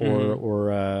GABF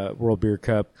or World Beer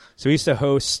Cup. So we used to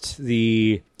host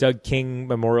the Doug King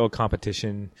Memorial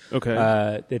Competition.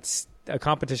 Okay. It's a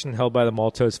competition held by the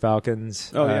Maltose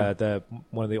Falcons. Oh, yeah.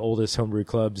 One of the oldest homebrew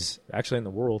clubs actually in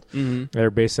the world. Mm-hmm. They're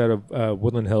based out of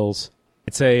Woodland Hills.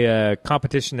 It's a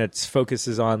competition that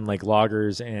focuses on like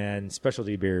lagers and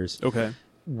specialty beers. Okay.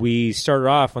 We started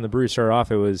off, when the brewery started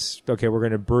off, it was, okay, we're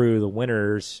going to brew the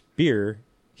winner's beer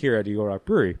here at Eagle Rock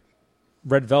Brewery.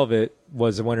 Red Velvet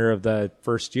was the winner of the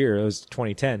first year. It was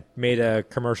 2010. Made a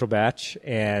commercial batch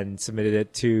and submitted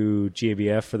it to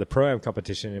GABF for the Pro-Am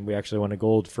competition, and we actually won a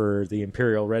gold for the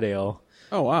Imperial Red Ale.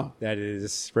 Oh, wow. That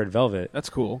is Red Velvet.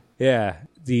 That's cool. Yeah.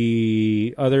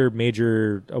 The other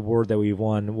major award that we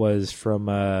won was from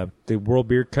the World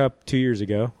Beer Cup 2 years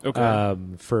ago. Okay.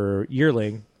 For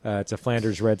Yearling. It's a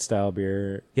Flanders Red style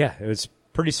beer. Yeah, it was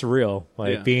pretty surreal.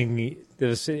 Like being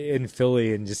this in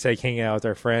Philly and just like hanging out with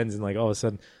our friends and like all of a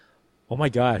sudden, oh my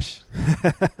gosh,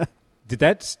 did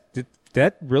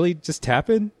that really just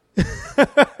happen?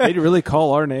 They'd really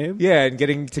call our name? Yeah, and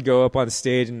getting to go up on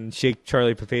stage and shake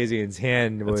Charlie Papazian's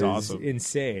hand was awesome.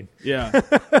 insane. Yeah.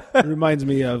 It reminds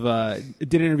me of I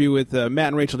did an interview with Matt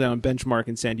and Rachel down at Benchmark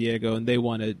in San Diego, and they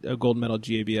won a gold medal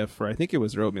GABF for, I think it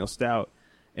was their oatmeal stout.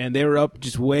 And they were up,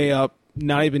 just way up,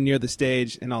 not even near the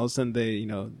stage, and all of a sudden they,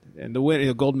 and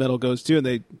the gold medal goes too, and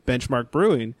they Benchmark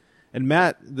Brewing. And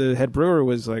Matt, the head brewer,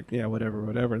 was like, yeah,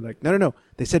 whatever. Like, no.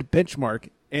 They said Benchmark.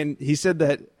 And he said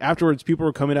that afterwards people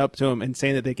were coming up to him and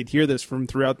saying that they could hear this from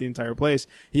throughout the entire place.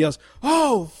 He yells,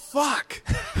 "Oh, fuck."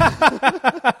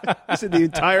 He said the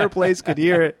entire place could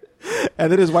hear it.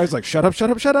 And then his wife's like, shut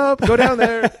up, go down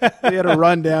there. He had to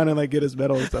run down and get his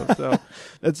medal and stuff. So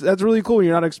that's really cool.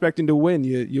 You're not expecting to win.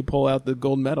 You pull out the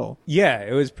gold medal. Yeah,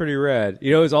 it was pretty rad.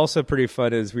 It was also pretty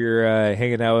fun as we were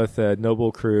hanging out with the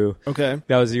Noble Crew. Okay.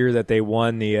 That was the year that they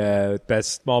won the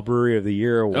Best Small Brewery of the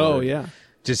Year award. Oh, yeah.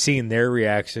 Just seeing their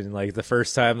reaction, the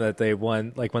first time that they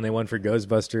won, when they won for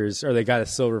Ghostbusters, or they got a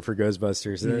silver for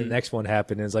Ghostbusters, and then the next one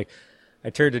happened, and it's I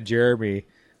turned to Jeremy,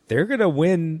 they're going to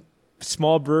win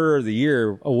Small Brewer of the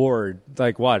Year award.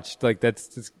 Watch. And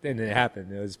it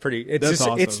happened. It was pretty,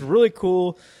 awesome. It's really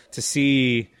cool to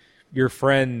see your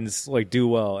friends, do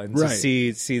well, and to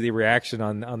see the reaction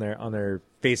on their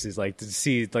faces, to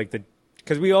see,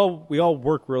 because we all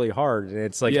work really hard, and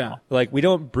it's we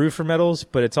don't brew for medals,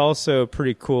 but it's also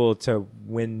pretty cool to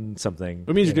win something.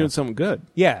 It means you're doing something good.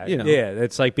 Yeah, yeah.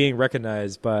 It's being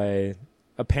recognized by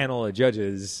a panel of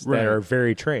judges that are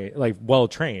very trained, well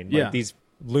trained. Yeah. These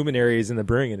luminaries in the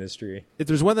brewing industry. If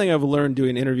there's one thing I've learned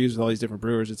doing interviews with all these different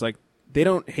brewers, it's they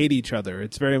don't hate each other.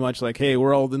 It's very much hey,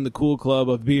 we're all in the cool club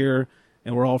of beer,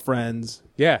 and we're all friends.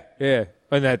 Yeah, yeah,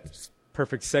 and that's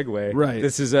perfect segue. Right.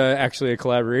 This is actually a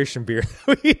collaboration beer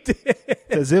that we did.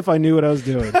 As if I knew what I was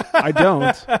doing. I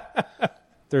don't.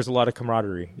 There's a lot of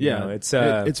camaraderie. Yeah, it's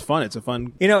fun. It's a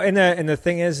fun. And the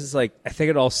thing is I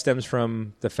think it all stems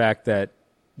from the fact that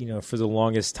for the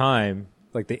longest time,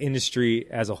 the industry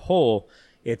as a whole,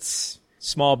 it's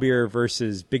small beer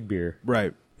versus big beer.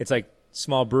 Right. It's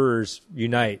small brewers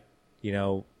unite.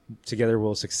 Together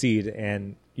we'll succeed,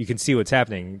 and you can see what's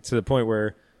happening to the point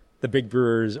where the big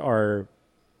brewers are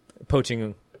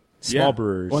poaching small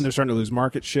brewers. Well, and they're starting to lose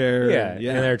market share. Yeah,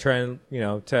 and they're trying,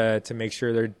 to make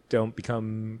sure they don't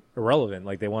become irrelevant.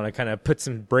 They want to kind of put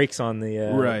some brakes on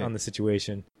the on the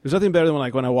situation. There's nothing better than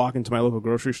when I walk into my local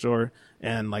grocery store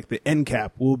and the end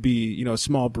cap will be a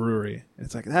small brewery.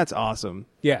 It's that's awesome.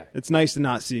 Yeah, it's nice to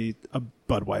not see a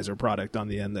Budweiser product on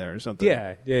the end there or something.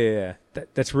 Yeah.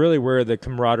 That's really where the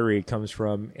camaraderie comes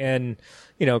from, and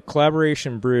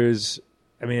collaboration brews.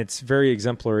 I mean, it's very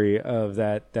exemplary of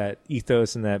that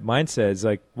ethos and that mindset.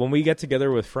 It's when we get together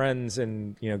with friends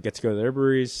and, get to go to their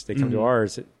breweries, they come to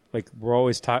ours. We're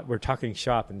always we're talking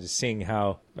shop and just seeing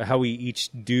how we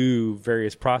each do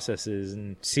various processes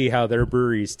and see how their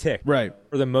breweries tick. Right.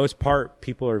 For the most part,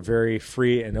 people are very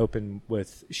free and open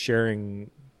with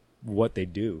sharing what they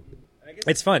do.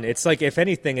 It's fun. It's if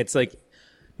anything, it's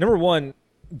number one,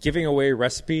 giving away a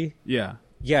recipe. Yeah.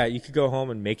 Yeah, you could go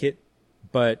home and make it,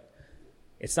 but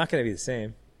it's not going to be the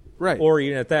same. Right. Or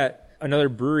even at that, another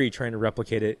brewery trying to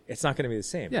replicate it, it's not going to be the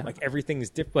same. Yeah. Everything's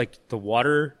different. The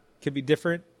water could be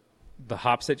different. The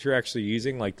hops that you're actually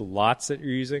using, the lots that you're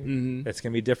using, that's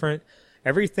going to be different.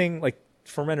 Everything,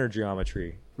 fermenter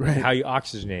geometry, right. How you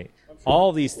oxygenate,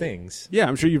 all these things. Yeah,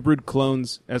 I'm sure you've brewed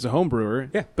clones as a home brewer.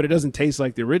 Yeah. But it doesn't taste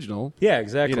like the original. Yeah,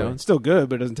 exactly. It's still good,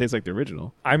 but it doesn't taste like the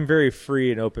original. I'm very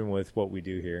free and open with what we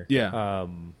do here. Yeah.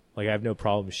 I have no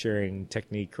problem sharing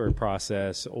technique or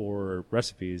process or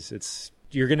recipes.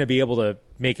 You're going to be able to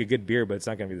make a good beer, but it's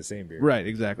not going to be the same beer. Right,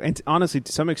 exactly. And honestly,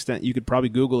 to some extent, you could probably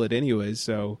Google it anyways,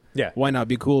 so why not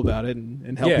be cool about it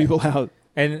and help people out?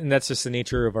 And that's just the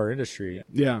nature of our industry.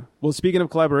 Yeah. Well, speaking of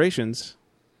collaborations,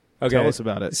 tell us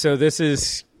about it. So this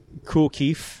is Kool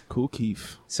Keith. Kool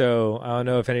Keith. So I don't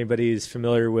know if anybody's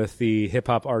familiar with the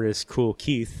hip-hop artist Kool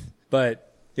Keith,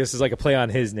 but this is a play on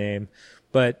his name.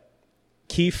 But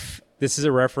Keef, this is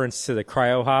a reference to the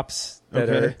cryo hops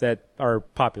that are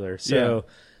popular. So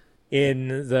in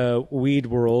the weed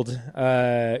world,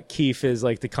 Keef is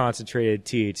the concentrated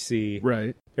THC.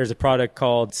 Right. There's a product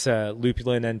called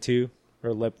Lupulin N2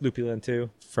 or Lupulin 2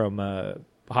 from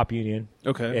Hop Union.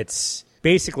 Okay. It's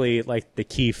basically the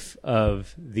Keef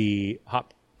of the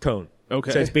hop cone.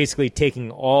 Okay. So it's basically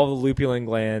taking all the lupulin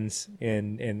glands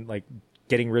and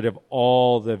getting rid of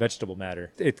all the vegetable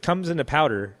matter. It comes in a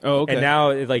powder. Oh, okay. And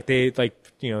now, they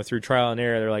through trial and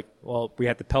error, they're well, we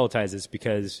have to pelletize this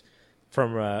because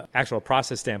from an actual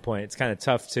process standpoint, it's kind of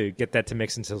tough to get that to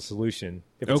mix into a solution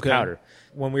if it's powder.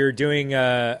 When we were doing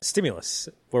Stimulus,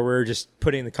 where we were just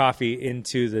putting the coffee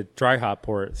into the dry hop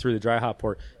port, through the dry hop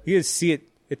port, you could see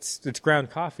it it's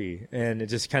ground coffee, and it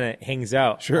just kind of hangs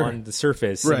out Sure. on the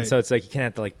surface. Right. And so it's like you kind of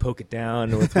have to like poke it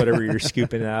down with whatever you're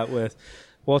scooping it out with.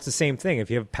 Well, it's the same thing.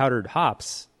 If you have powdered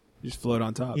hops, You just float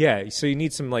on top. yeah, so you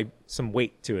need some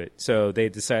weight to it. So they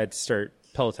decided to start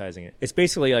pelletizing it. It's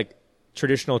basically like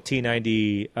traditional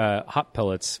T90 hop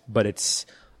pellets, but it's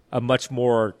a much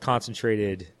more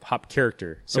concentrated hop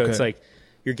character. So it's Okay. like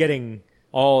you're getting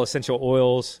all essential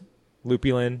oils,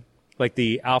 lupulin, like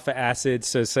the alpha acids.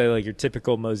 So say like your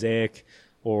typical Mosaic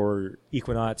or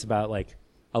Equinox, about like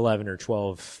 11 or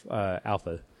 12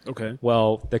 alpha. Okay.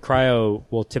 Well, the cryo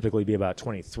will typically be about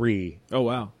 23% Oh,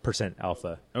 wow.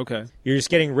 alpha. Okay. You're just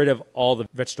getting rid of all the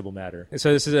vegetable matter. And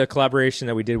so this is a collaboration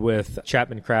that we did with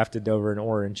Chapman Crafted over in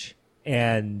Orange.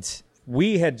 And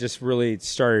we had just really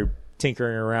started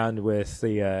tinkering around with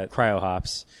the cryo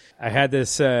hops. I had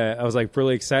this, I was like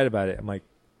really excited about it. I'm like,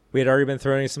 we had already been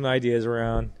throwing some ideas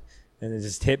around, and it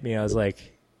just hit me. I was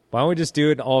like, why don't we just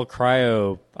do an all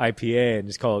cryo IPA and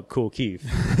just call it Cool Keef?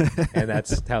 And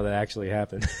that's how that actually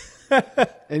happened.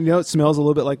 And it smells a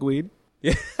little bit like weed.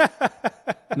 Yeah.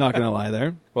 Not going to lie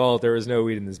there. Well, there was no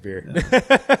weed in this beer.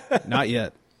 Not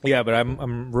yet. Yeah, but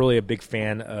I'm really a big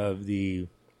fan of the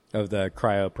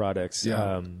cryo products.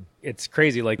 Yeah. It's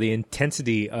crazy, like the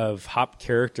intensity of hop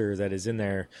character that is in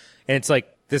there, and it's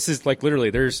like this is like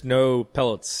literally there's no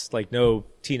pellets, like no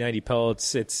T90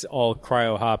 pellets. It's all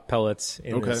cryo hop pellets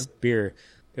in this beer.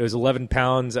 It was 11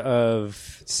 pounds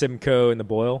of Simcoe in the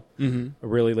boil,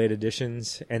 really late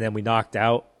additions, and then we knocked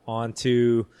out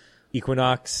onto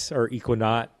Equinox or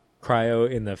Equinaut cryo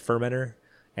in the fermenter.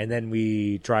 And then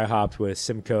we dry hopped with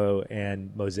Simcoe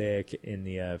and Mosaic in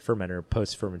the fermenter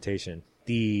post fermentation.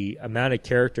 The amount of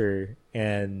character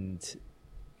and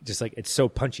just like it's so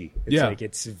punchy. It's like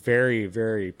it's very,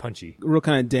 very punchy. Real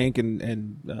kind of dank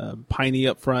and piney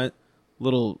up front,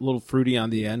 little fruity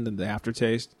on the end and the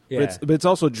aftertaste. Yeah. But it's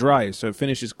also dry, so it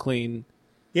finishes clean.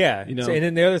 Yeah, You know? So, and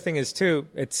then the other thing is too,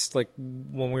 it's like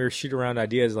when we were shooting around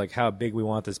ideas like how big we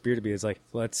want this beer to be, it's like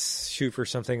let's shoot for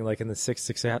something like in the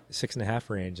 6.5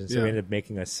 range, and so we ended up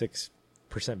making a 6%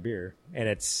 beer, and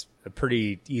it's a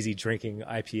pretty easy drinking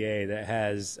IPA that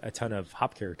has a ton of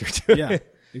hop character to it. Yeah,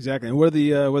 exactly. And what are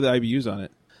the IBUs on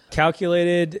it?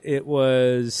 Calculated, it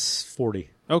was 40.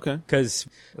 Okay. Because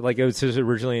like it was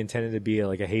originally intended to be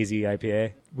like a hazy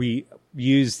IPA. We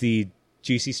used the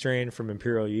GC strain from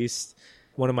Imperial Yeast.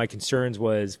 One of my concerns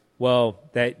was, well,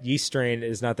 that yeast strain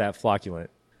is not that flocculent.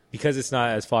 Because it's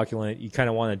not as flocculent, you kind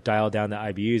of want to dial down the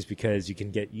IBUs because you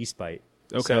can get yeast bite.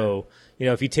 Okay. So,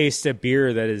 if you taste a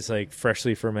beer that is like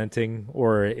freshly fermenting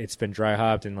or it's been dry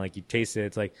hopped and like you taste it,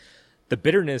 it's like the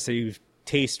bitterness that you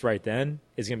taste right then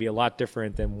is going to be a lot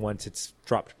different than once it's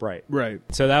dropped bright. Right.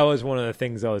 So that was one of the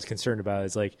things I was concerned about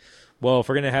is like, well, if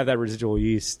we're going to have that residual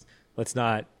yeast, let's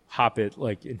not hop it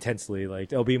like intensely.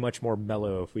 Like it'll be much more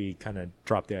mellow if we kind of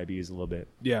drop the IBUs a little bit.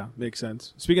 Yeah, makes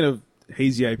sense. Speaking of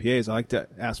hazy IPAs, I like to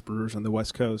ask brewers on the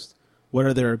West Coast, what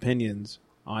are their opinions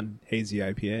on hazy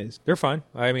IPAs? They're fine.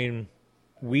 I mean,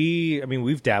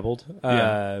 we've dabbled.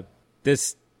 Yeah.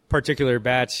 This particular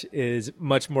batch is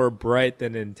much more bright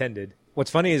than intended.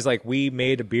 What's funny is like we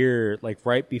made a beer like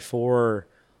right before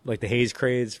like the haze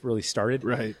craze really started.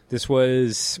 Right. This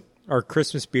was our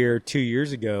Christmas beer 2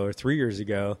 years ago or 3 years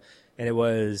ago, and it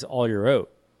was all your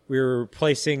oat. We were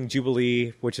replacing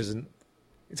Jubilee, which is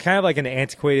it's kind of like an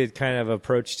antiquated kind of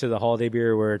approach to the holiday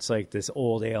beer where it's like this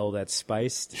old ale that's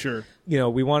spiced. Sure.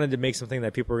 We wanted to make something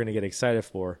that people were going to get excited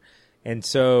for. And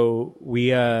so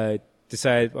we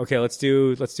decided, okay, let's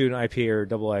do an IPA or a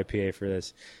double IPA for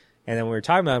this. And then we were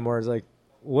talking about it more. It's like,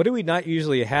 what do we not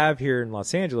usually have here in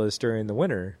Los Angeles during the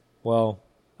winter? Well,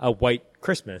 a white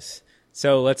Christmas.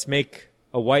 So let's make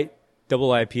a white double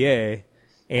IPA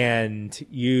and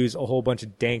use a whole bunch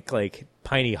of dank, like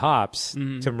piney hops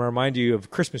to remind you of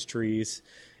Christmas trees.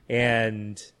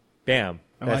 And bam,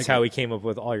 that's how we came up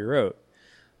with All Your Oat.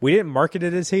 We didn't market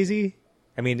it as hazy.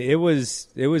 I mean, it was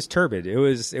turbid. It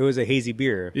was a hazy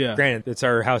beer. Yeah. Granted, it's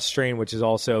our house strain, which is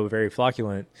also very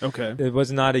flocculent. Okay. It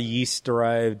was not a yeast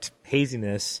derived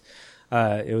haziness.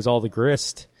 It was all the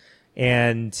grist.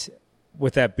 And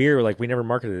with that beer, like we never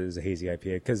marketed it as a hazy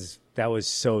IPA because that was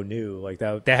so new. Like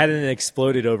that hadn't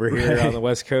exploded over here on the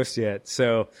West Coast yet.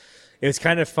 So it was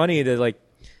kind of funny to like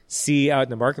see out in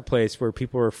the marketplace where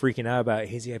people were freaking out about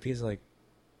hazy IPAs. Like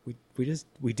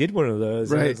we did one of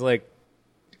those. Right. And it's like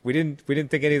we didn't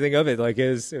think anything of it. Like it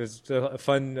was a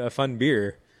fun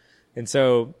beer. And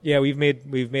so, yeah, we've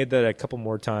made that a couple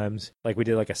more times. Like we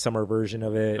did like a summer version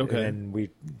of it, Okay. and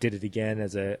we did it again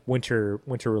as a winter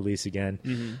release again.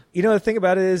 Mm-hmm. The thing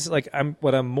about it is like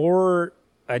what I'm more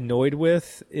annoyed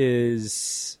with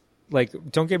is like,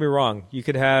 don't get me wrong, you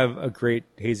could have a great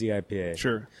hazy IPA.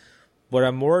 Sure. What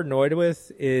I'm more annoyed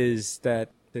with is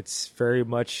that it's very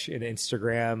much an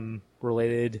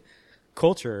Instagram-related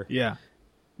culture. Yeah.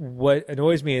 What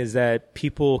annoys me is that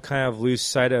people kind of lose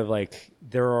sight of, like,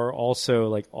 there are also,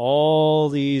 like, all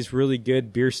these really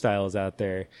good beer styles out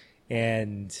there,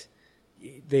 and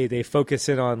they focus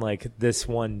in on, like, this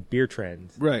one beer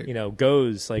trend. Right. You know,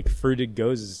 goes, like, fruited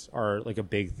goes are, like, a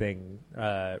big thing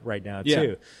right now, Yeah.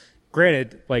 too.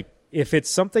 Granted, like, if it's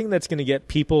something that's going to get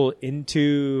people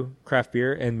into craft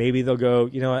beer and maybe they'll go,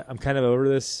 you know what, I'm kind of over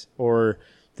this, or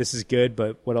this is good,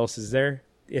 but what else is there?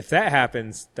 If that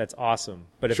happens, that's awesome.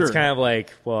 But if Sure. it's kind of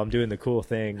like, well, I'm doing the cool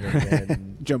thing.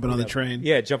 And Jumping on the train.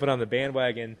 Yeah, jumping on the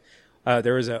bandwagon.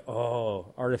 There was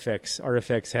Artifex.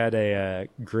 Artifex had a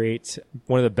great,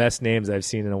 one of the best names I've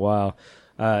seen in a while.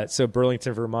 So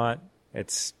Burlington, Vermont,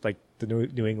 it's like the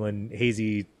New England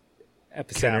hazy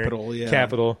epicenter.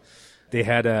 Capital. They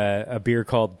had a beer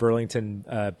called Burlington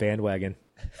Bandwagon.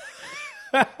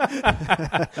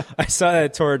 I saw that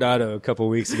at Toronado a couple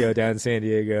weeks ago down in San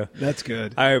Diego. That's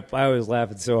good. I was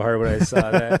laughing so hard when I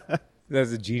saw that. That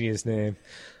was a genius name.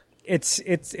 It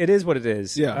is what it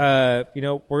is. Yeah. You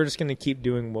know, we're just going to keep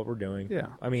doing what we're doing. Yeah.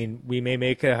 I mean, we may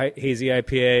make a hazy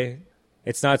IPA.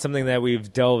 It's not something that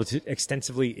we've delved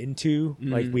extensively into.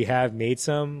 Mm-hmm. Like, we have made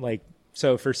some. Like,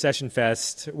 so for Session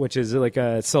Fest, which is like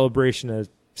a celebration of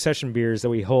session beers that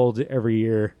we hold every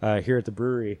year here at the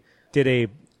brewery, did a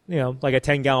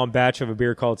 10-gallon batch of a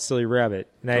beer called Silly Rabbit.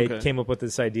 And I came up with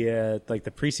this idea like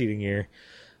the preceding year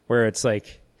where it's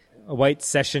like a white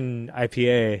session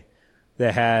IPA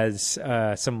that has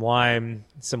some lime,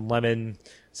 some lemon,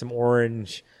 some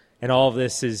orange, and all of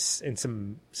this is in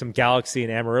some Galaxy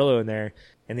and Amarillo in there.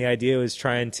 And the idea was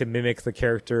trying to mimic the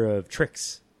character of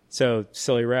Trix. So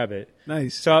Silly Rabbit.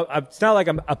 Nice. So it's not like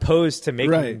I'm opposed to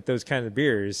making Right. those kind of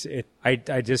beers. I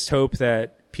just hope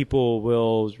that people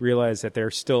will realize that there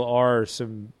still are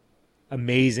some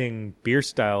amazing beer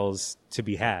styles to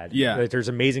be had. Yeah. That there's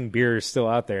amazing beers still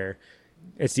out there.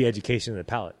 It's the education of the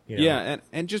palate. You know? Yeah,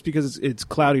 and just because it's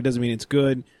cloudy doesn't mean it's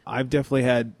good. I've definitely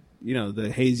had,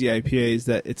 the hazy IPAs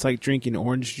that it's like drinking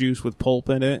orange juice with pulp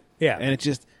in it. Yeah. And it's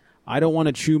just, I don't want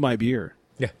to chew my beer.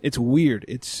 Yeah. It's weird.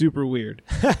 It's super weird.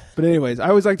 But anyways, I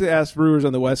always like to ask brewers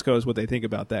on the West Coast what they think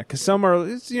about that. Because some are,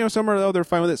 they're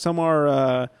fine with it. Some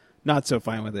are not so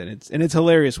fine with it. It's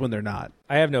hilarious when they're not.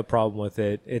 I have no problem with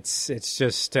it. It's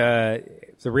just the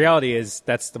reality is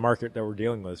that's the market that we're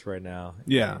dealing with right now.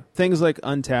 Yeah. Things like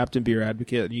Untapped and Beer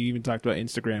Advocate. You even talked about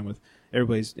Instagram with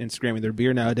everybody's Instagramming their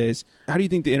beer nowadays. How do you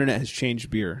think the internet has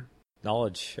changed beer?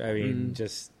 Knowledge. I mean,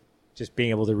 just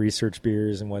being able to research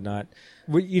beers and whatnot.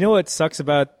 You know what sucks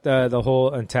about the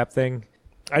whole Untapped thing?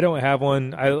 I don't have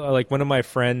one. I like one of my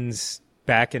friends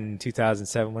back in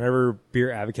 2007, whenever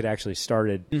Beer Advocate actually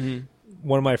started.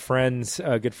 One of my friends,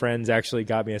 good friends, actually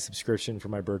got me a subscription for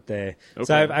my birthday. Okay.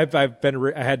 So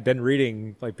I had been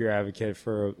reading like Beer Advocate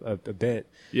for a bit.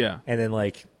 Yeah. And then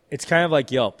like it's kind of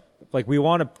like Yelp. Like we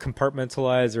want to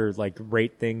compartmentalize or like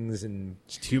rate things, and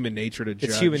It's human nature to judge.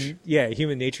 it's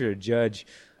human nature to judge.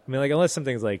 I mean, like unless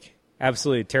something's like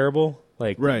absolutely terrible,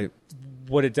 like Right.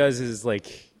 what it does is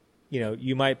like,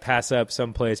 you might pass up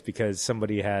someplace because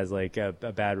somebody has like a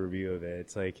bad review of it.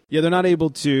 It's like, Yeah, they're not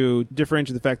able to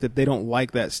differentiate the fact that they don't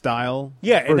like that style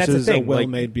yeah, and that's the versus thing. a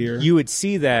well-made like, beer. You would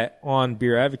see that on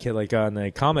Beer Advocate, like on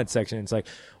the comment section. It's like,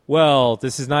 well,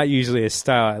 this is not usually a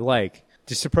style I like.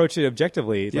 Just approach it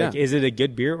objectively. Yeah. Like, is it a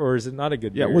good beer or is it not a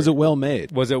good Yeah, beer? was it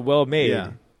well-made? Was it well made?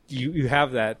 Yeah. You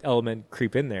have that element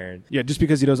creep in there. Yeah, just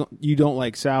because you don't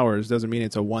like sours doesn't mean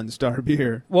it's a 1-star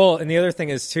beer. Well, and the other thing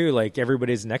is too, like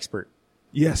everybody's an expert.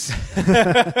 Yes,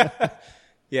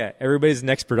 Yeah, everybody's an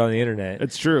expert on the internet.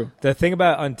 it's true. The thing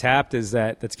about Untapped is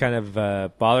that's kind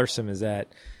of bothersome is that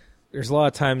there's a lot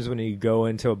of times when you go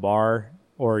into a bar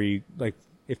or you like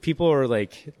if people are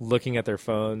like looking at their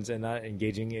phones and not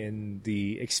engaging in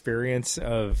the experience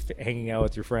of hanging out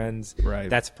with your friends, Right.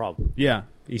 that's a problem. Yeah,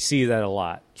 You see that a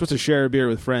lot. supposed to share a beer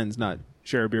with friends, not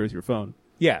share a beer with your phone.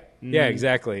 Yeah, yeah,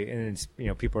 exactly. And it's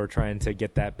people are trying to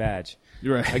get that badge.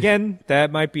 You're right. Again,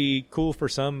 that might be cool for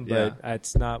some, but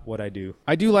it's not what I do.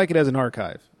 I do like it as an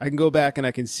archive. I can go back and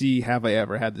I can see, have I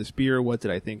ever had this beer? What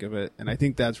did I think of it? And I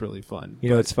think that's really fun.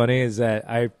 You know what's funny is that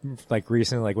I like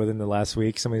recently, like within the last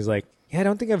week, somebody's like, "Yeah, I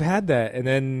don't think I've had that." And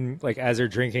then like as they're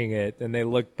drinking it, and they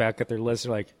look back at their list,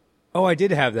 they're like, "Oh, I did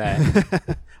have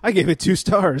that." I gave it 2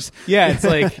 stars. Yeah, it's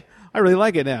like, I really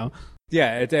like it now.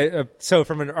 yeah. So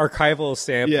from an archival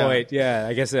standpoint, yeah,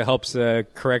 I guess it helps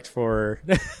correct for.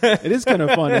 It is kind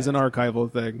of fun as an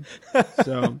archival thing.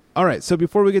 So, all right. So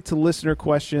before we get to listener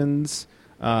questions,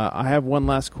 I have one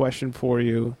last question for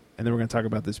you. and then we're going to talk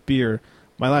about this beer.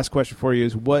 My last question for you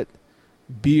is, what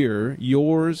beer,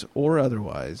 yours or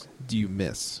otherwise, do you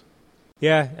miss?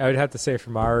 Yeah, I would have to say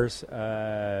from ours,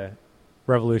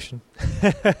 Revolution.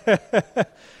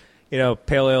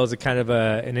 Pale ale is a kind of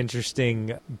an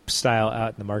interesting style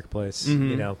out in the marketplace.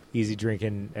 Mm-hmm. Easy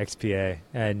drinking XPA,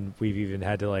 and we've even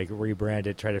had to rebrand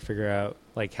it, try to figure out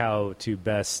how to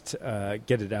best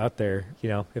get it out there.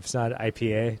 If it's not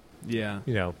IPA, Yeah.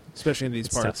 Especially in these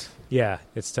it's parts. tough. Yeah,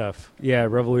 it's tough. Yeah,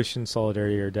 Revolution,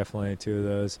 Solidarity are definitely two of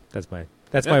those. That's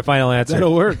my final answer.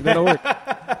 That'll work.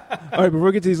 All right, before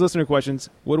we get to these listener questions,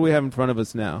 what do we have in front of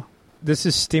us now? This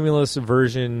is Stimulus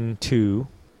version 2.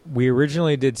 We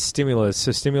originally did Stimulus.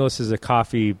 So Stimulus is a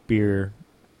coffee beer.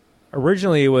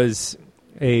 Originally, it was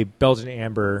a Belgian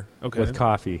amber with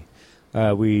coffee.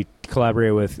 We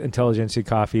collaborated with Intelligentsia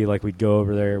Coffee. We'd go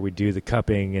over there, we'd do the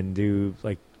cupping and do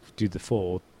the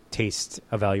full taste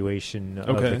evaluation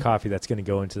of the coffee that's going to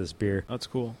go into this beer. That's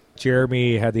cool.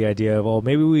 Jeremy had the idea of,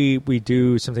 maybe we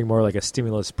do something more like a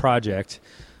Stimulus project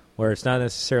where it's not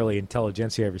necessarily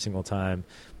Intelligentsia every single time,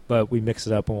 but we mix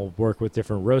it up and we'll work with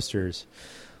different roasters.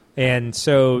 And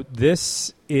so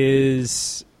this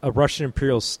is a Russian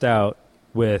Imperial Stout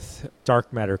with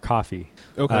Dark Matter coffee.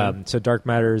 Okay. So Dark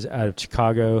Matter's out of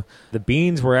Chicago. The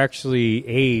beans were actually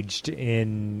aged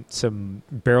in some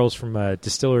barrels from a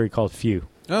distillery called Few.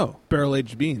 Oh,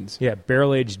 barrel-aged beans. Yeah,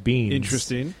 barrel-aged beans.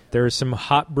 Interesting. There's some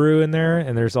hot brew in there,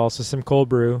 and there's also some cold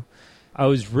brew. I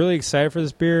was really excited for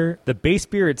this beer. The base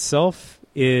beer itself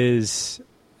is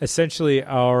essentially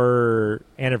our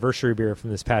anniversary beer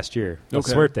from this past year, La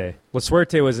Suerte. La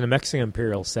Suerte was a Mexican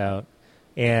Imperial Stout,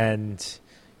 and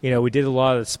we did a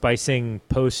lot of spicing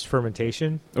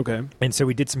post-fermentation. Okay. And so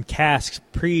we did some casks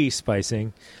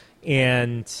pre-spicing,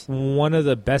 and one of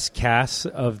the best casks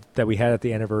that we had at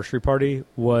the anniversary party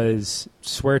was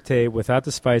Suerte without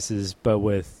the spices, but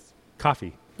with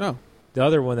coffee. Oh. The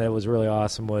other one that was really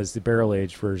awesome was the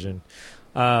barrel-aged version.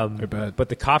 But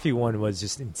the coffee one was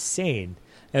just insane.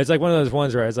 And it's one of those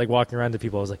ones where I was walking around to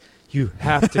people. I was like, you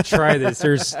have to try this.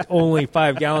 There's only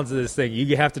 5 gallons of this thing.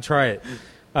 You have to try it.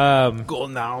 Go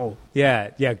now. Yeah,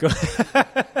 go.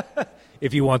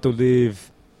 If you want to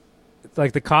live.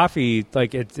 The coffee,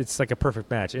 it's a perfect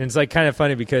match. And it's kind of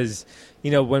funny because,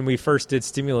 when we first did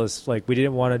Stimulus, we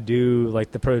didn't want to do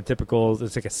the prototypical,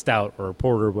 it's a stout or a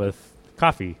porter with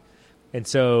coffee. And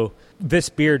so this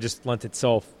beer just lent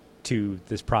itself to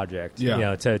this project,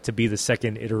 to be the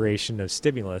second iteration of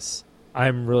Stimulus.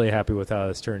 I'm really happy with how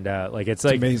this turned out. It's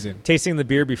amazing. Tasting the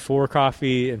beer before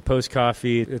coffee and post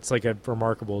coffee. It's a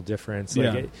remarkable difference.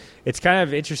 Yeah. It's kind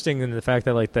of interesting in the fact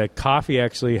that the coffee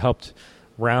actually helped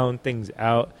round things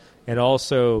out and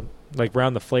also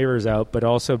round the flavors out, but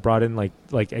also brought in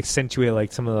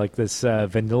accentuate some of this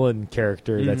vanilla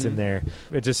character that's in there.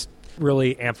 It just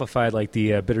really amplified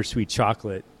the bittersweet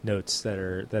chocolate notes that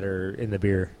are in the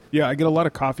beer. Yeah, I get a lot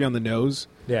of coffee on the nose.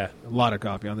 Yeah, a lot of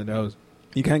coffee on the nose.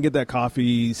 You kind of get that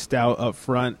coffee stout up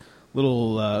front,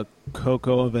 little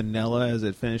cocoa and vanilla as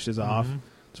it finishes off.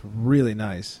 It's really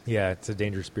nice. Yeah, it's a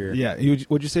dangerous beer. Yeah,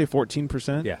 would you say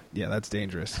 14%? Yeah, that's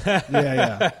dangerous.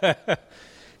 Yeah.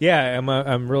 Yeah,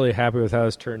 I'm really happy with how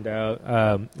this turned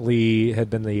out. Lee had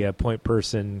been the point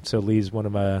person, so Lee's one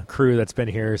of my crew that's been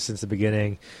here since the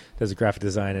beginning. Does graphic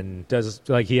design and does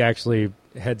he actually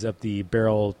heads up the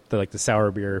barrel, the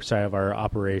sour beer side of our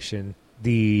operation.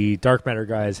 The Dark Matter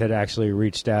guys had actually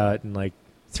reached out and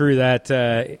through that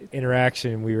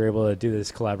interaction, we were able to do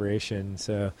this collaboration.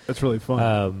 So that's really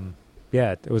fun.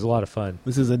 Yeah, it was a lot of fun.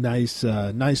 This is a nice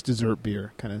dessert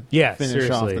beer, kind of. Finish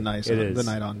off the the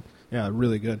night on. Yeah,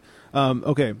 really good.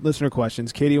 Okay, listener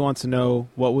questions. Katie wants to know,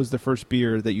 what was the first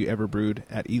beer that you ever brewed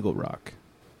at Eagle Rock?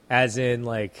 As in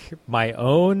my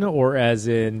own, or as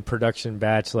in production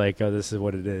batch? This is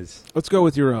what it is. Let's go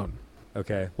with your own.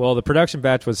 Okay. Well, the production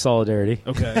batch was Solidarity.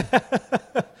 Okay.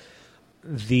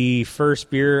 The first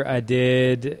beer I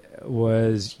did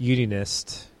was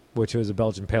Unionist, which was a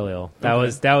Belgian pale ale. That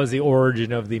was the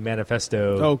origin of the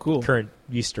Manifesto. Oh, cool. Current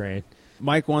yeast strain.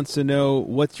 Mike wants to know,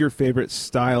 what's your favorite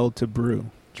style to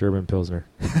brew? German Pilsner.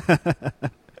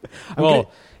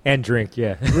 And drink,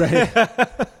 yeah.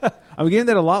 Right. I'm getting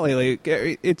that a lot lately.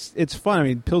 It's fun. I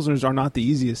mean, Pilsners are not the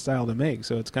easiest style to make,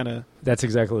 so it's kind of... That's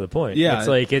exactly the point. Yeah.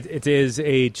 It's it is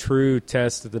a true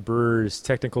test of the brewer's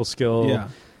technical skill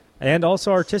and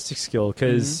also artistic skill,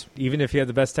 because even if you have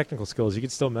the best technical skills, you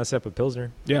can still mess up a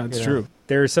Pilsner. Yeah, it's true.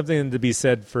 There's something to be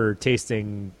said for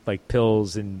tasting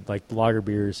Pils and lager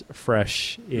beers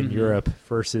fresh in Europe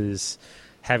versus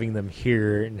having them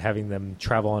here and having them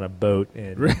travel on a boat,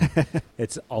 and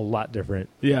it's a lot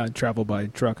different. Yeah, travel by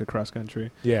truck across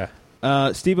country. Yeah.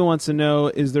 Steven wants to know,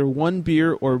 is there one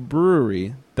beer or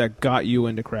brewery that got you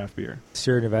into craft beer?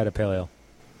 Sierra Nevada Pale Ale.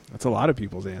 That's a lot of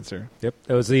people's answer. Yep.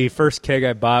 That was the first keg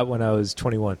I bought when I was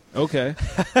 21. Okay.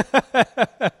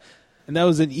 And that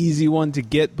was an easy one to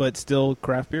get, but still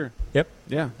craft beer. Yep.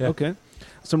 Yeah. Yeah. Okay.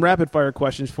 Some rapid fire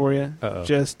questions for you. Uh-oh.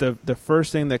 Just the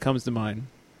first thing that comes to mind.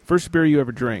 First beer you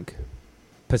ever drank.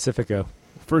 Pacifico.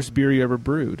 First beer you ever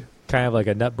brewed. Kind of like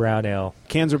a nut brown ale.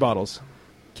 Cans or bottles?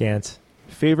 Cans.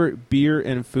 Favorite beer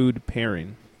and food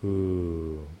pairing.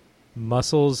 Ooh.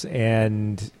 Mussels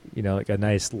and, like a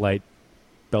nice light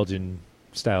Belgian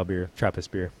style beer.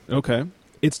 Trappist beer. Okay.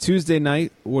 It's Tuesday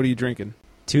night. What are you drinking?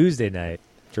 Tuesday night.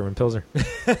 German Pilsner.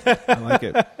 I like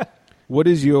it. What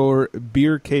is your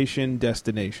beercation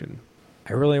destination?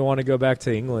 I really want to go back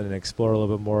to England and explore a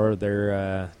little bit more of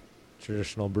their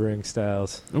traditional brewing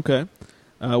styles. Okay.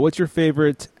 What's your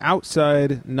favorite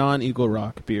outside non-Eagle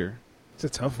Rock beer? It's a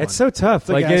tough one. It's so tough. It's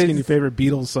like asking your favorite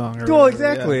Beatles song. Or well, whatever.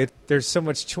 exactly. Yeah. There's so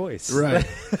much choice. Right.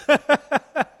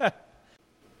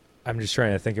 I'm just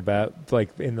trying to think about,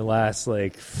 in the last,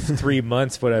 3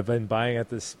 months, what I've been buying at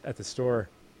the store.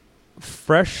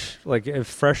 Fresh, if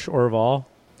fresh Orval.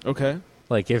 Okay.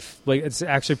 It's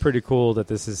actually pretty cool that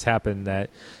this has happened, that,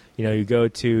 you go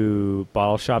to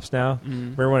bottle shops now. Mm-hmm.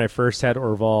 Remember when I first had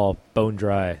Orval bone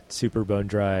dry, super bone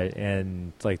dry,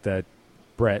 and, that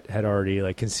Brett had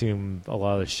already, consumed a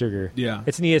lot of the sugar. Yeah.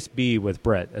 It's an ESB with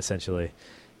Brett, essentially.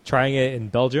 Trying it in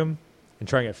Belgium and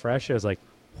trying it fresh, I was like,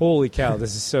 holy cow,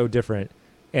 this is so different.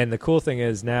 And the cool thing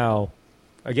is now,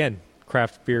 again,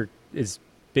 craft beer is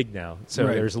big now. So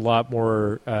Right. there's a lot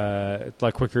more,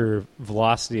 quicker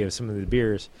velocity of some of the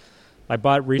beers. I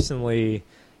bought recently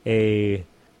a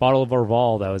bottle of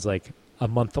Orval that was a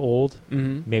month old,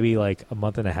 maybe a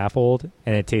month and a half old,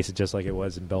 and it tasted just like it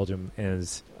was in Belgium, and it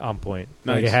was on point.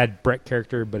 Nice. It had Brett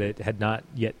character, but it had not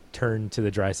yet turned to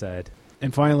the dry side.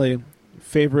 And finally,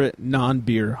 favorite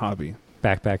non-beer hobby.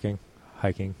 Backpacking,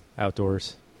 hiking,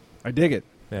 outdoors. I dig it.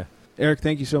 Yeah. Eric,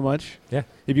 thank you so much. Yeah.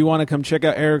 If you want to come check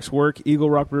out Eric's work, Eagle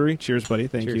Rock Brewery. Cheers, buddy.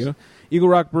 Thank Cheers. you. Eagle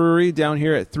Rock Brewery down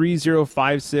here at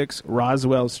 3056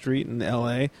 Roswell Street in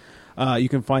L.A. You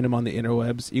can find them on the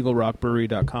interwebs,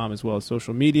 eaglerockbrewery.com, as well as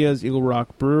social medias, Eagle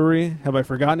Rock Brewery. Have I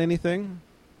forgotten anything?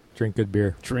 Drink good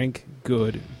beer. Drink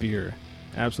good beer.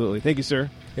 Absolutely. Thank you, sir.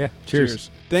 Yeah. Cheers.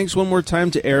 Thanks one more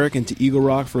time to Eric and to Eagle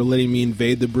Rock for letting me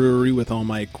invade the brewery with all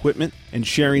my equipment and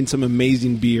sharing some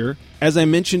amazing beer. As I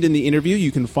mentioned in the interview,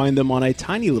 you can find them on a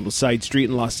tiny little side street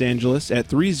in Los Angeles at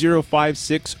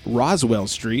 3056 Roswell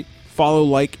Street. Follow,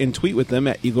 like, and tweet with them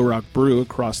at Eagle Rock Brew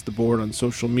across the board on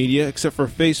social media. Except for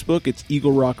Facebook, it's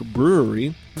Eagle Rock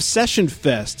Brewery. Session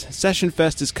Fest. Session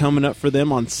Fest is coming up for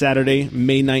them on Saturday,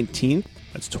 May 19th.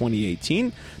 That's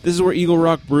 2018. This is where Eagle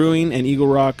Rock Brewing and Eagle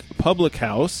Rock Public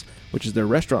House, which is their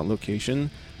restaurant location,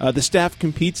 the staff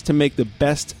competes to make the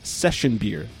best session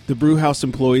beer. The brew house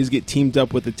employees get teamed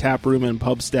up with the tap room and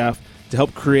pub staff to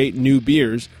help create new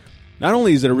beers. Not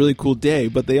only is it a really cool day,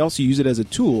 but they also use it as a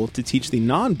tool to teach the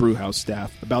non-brew house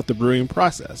staff about the brewing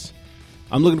process.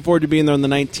 I'm looking forward to being there on the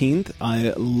 19th.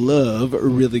 I love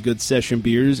really good session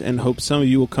beers and hope some of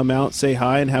you will come out, say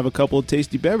hi, and have a couple of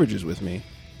tasty beverages with me.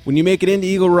 When you make it into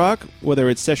Eagle Rock, whether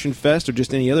it's Session Fest or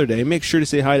just any other day, make sure to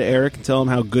say hi to Eric and tell him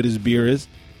how good his beer is,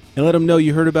 and let him know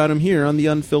you heard about him here on The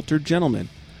Unfiltered Gentleman.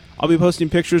 I'll be posting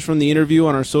pictures from the interview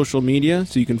on our social media,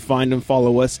 so you can find and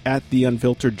follow us at The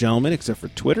Unfiltered Gentleman, except for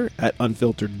Twitter, at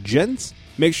Unfiltered Gents.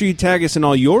 Make sure you tag us in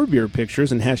all your beer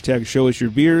pictures and hashtag show us your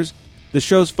beers. The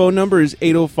show's phone number is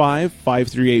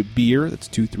 805-538-BEER. That's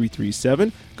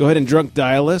 2337. Go ahead and drunk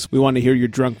dial us. We want to hear your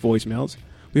drunk voicemails.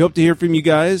 We hope to hear from you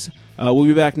guys. We'll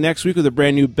be back next week with a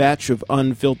brand new batch of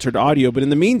unfiltered audio. But in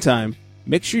the meantime,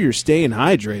 make sure you're staying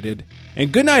hydrated.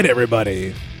 And good night,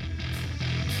 everybody.